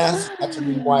 Yes, I had to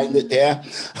rewind it there.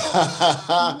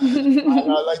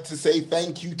 And I'd like to say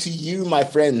thank you to you, my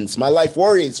friends, my life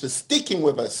warriors, for sticking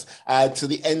with us to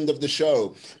the end of the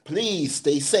show. Please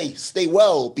stay safe, stay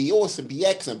well, be awesome, be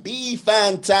excellent, be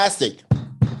fantastic.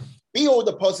 Be all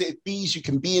the positive bees you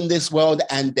can be in this world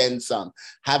and then some.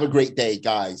 Have a great day,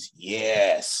 guys.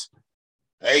 Yes.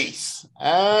 Peace.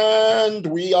 And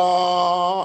we are...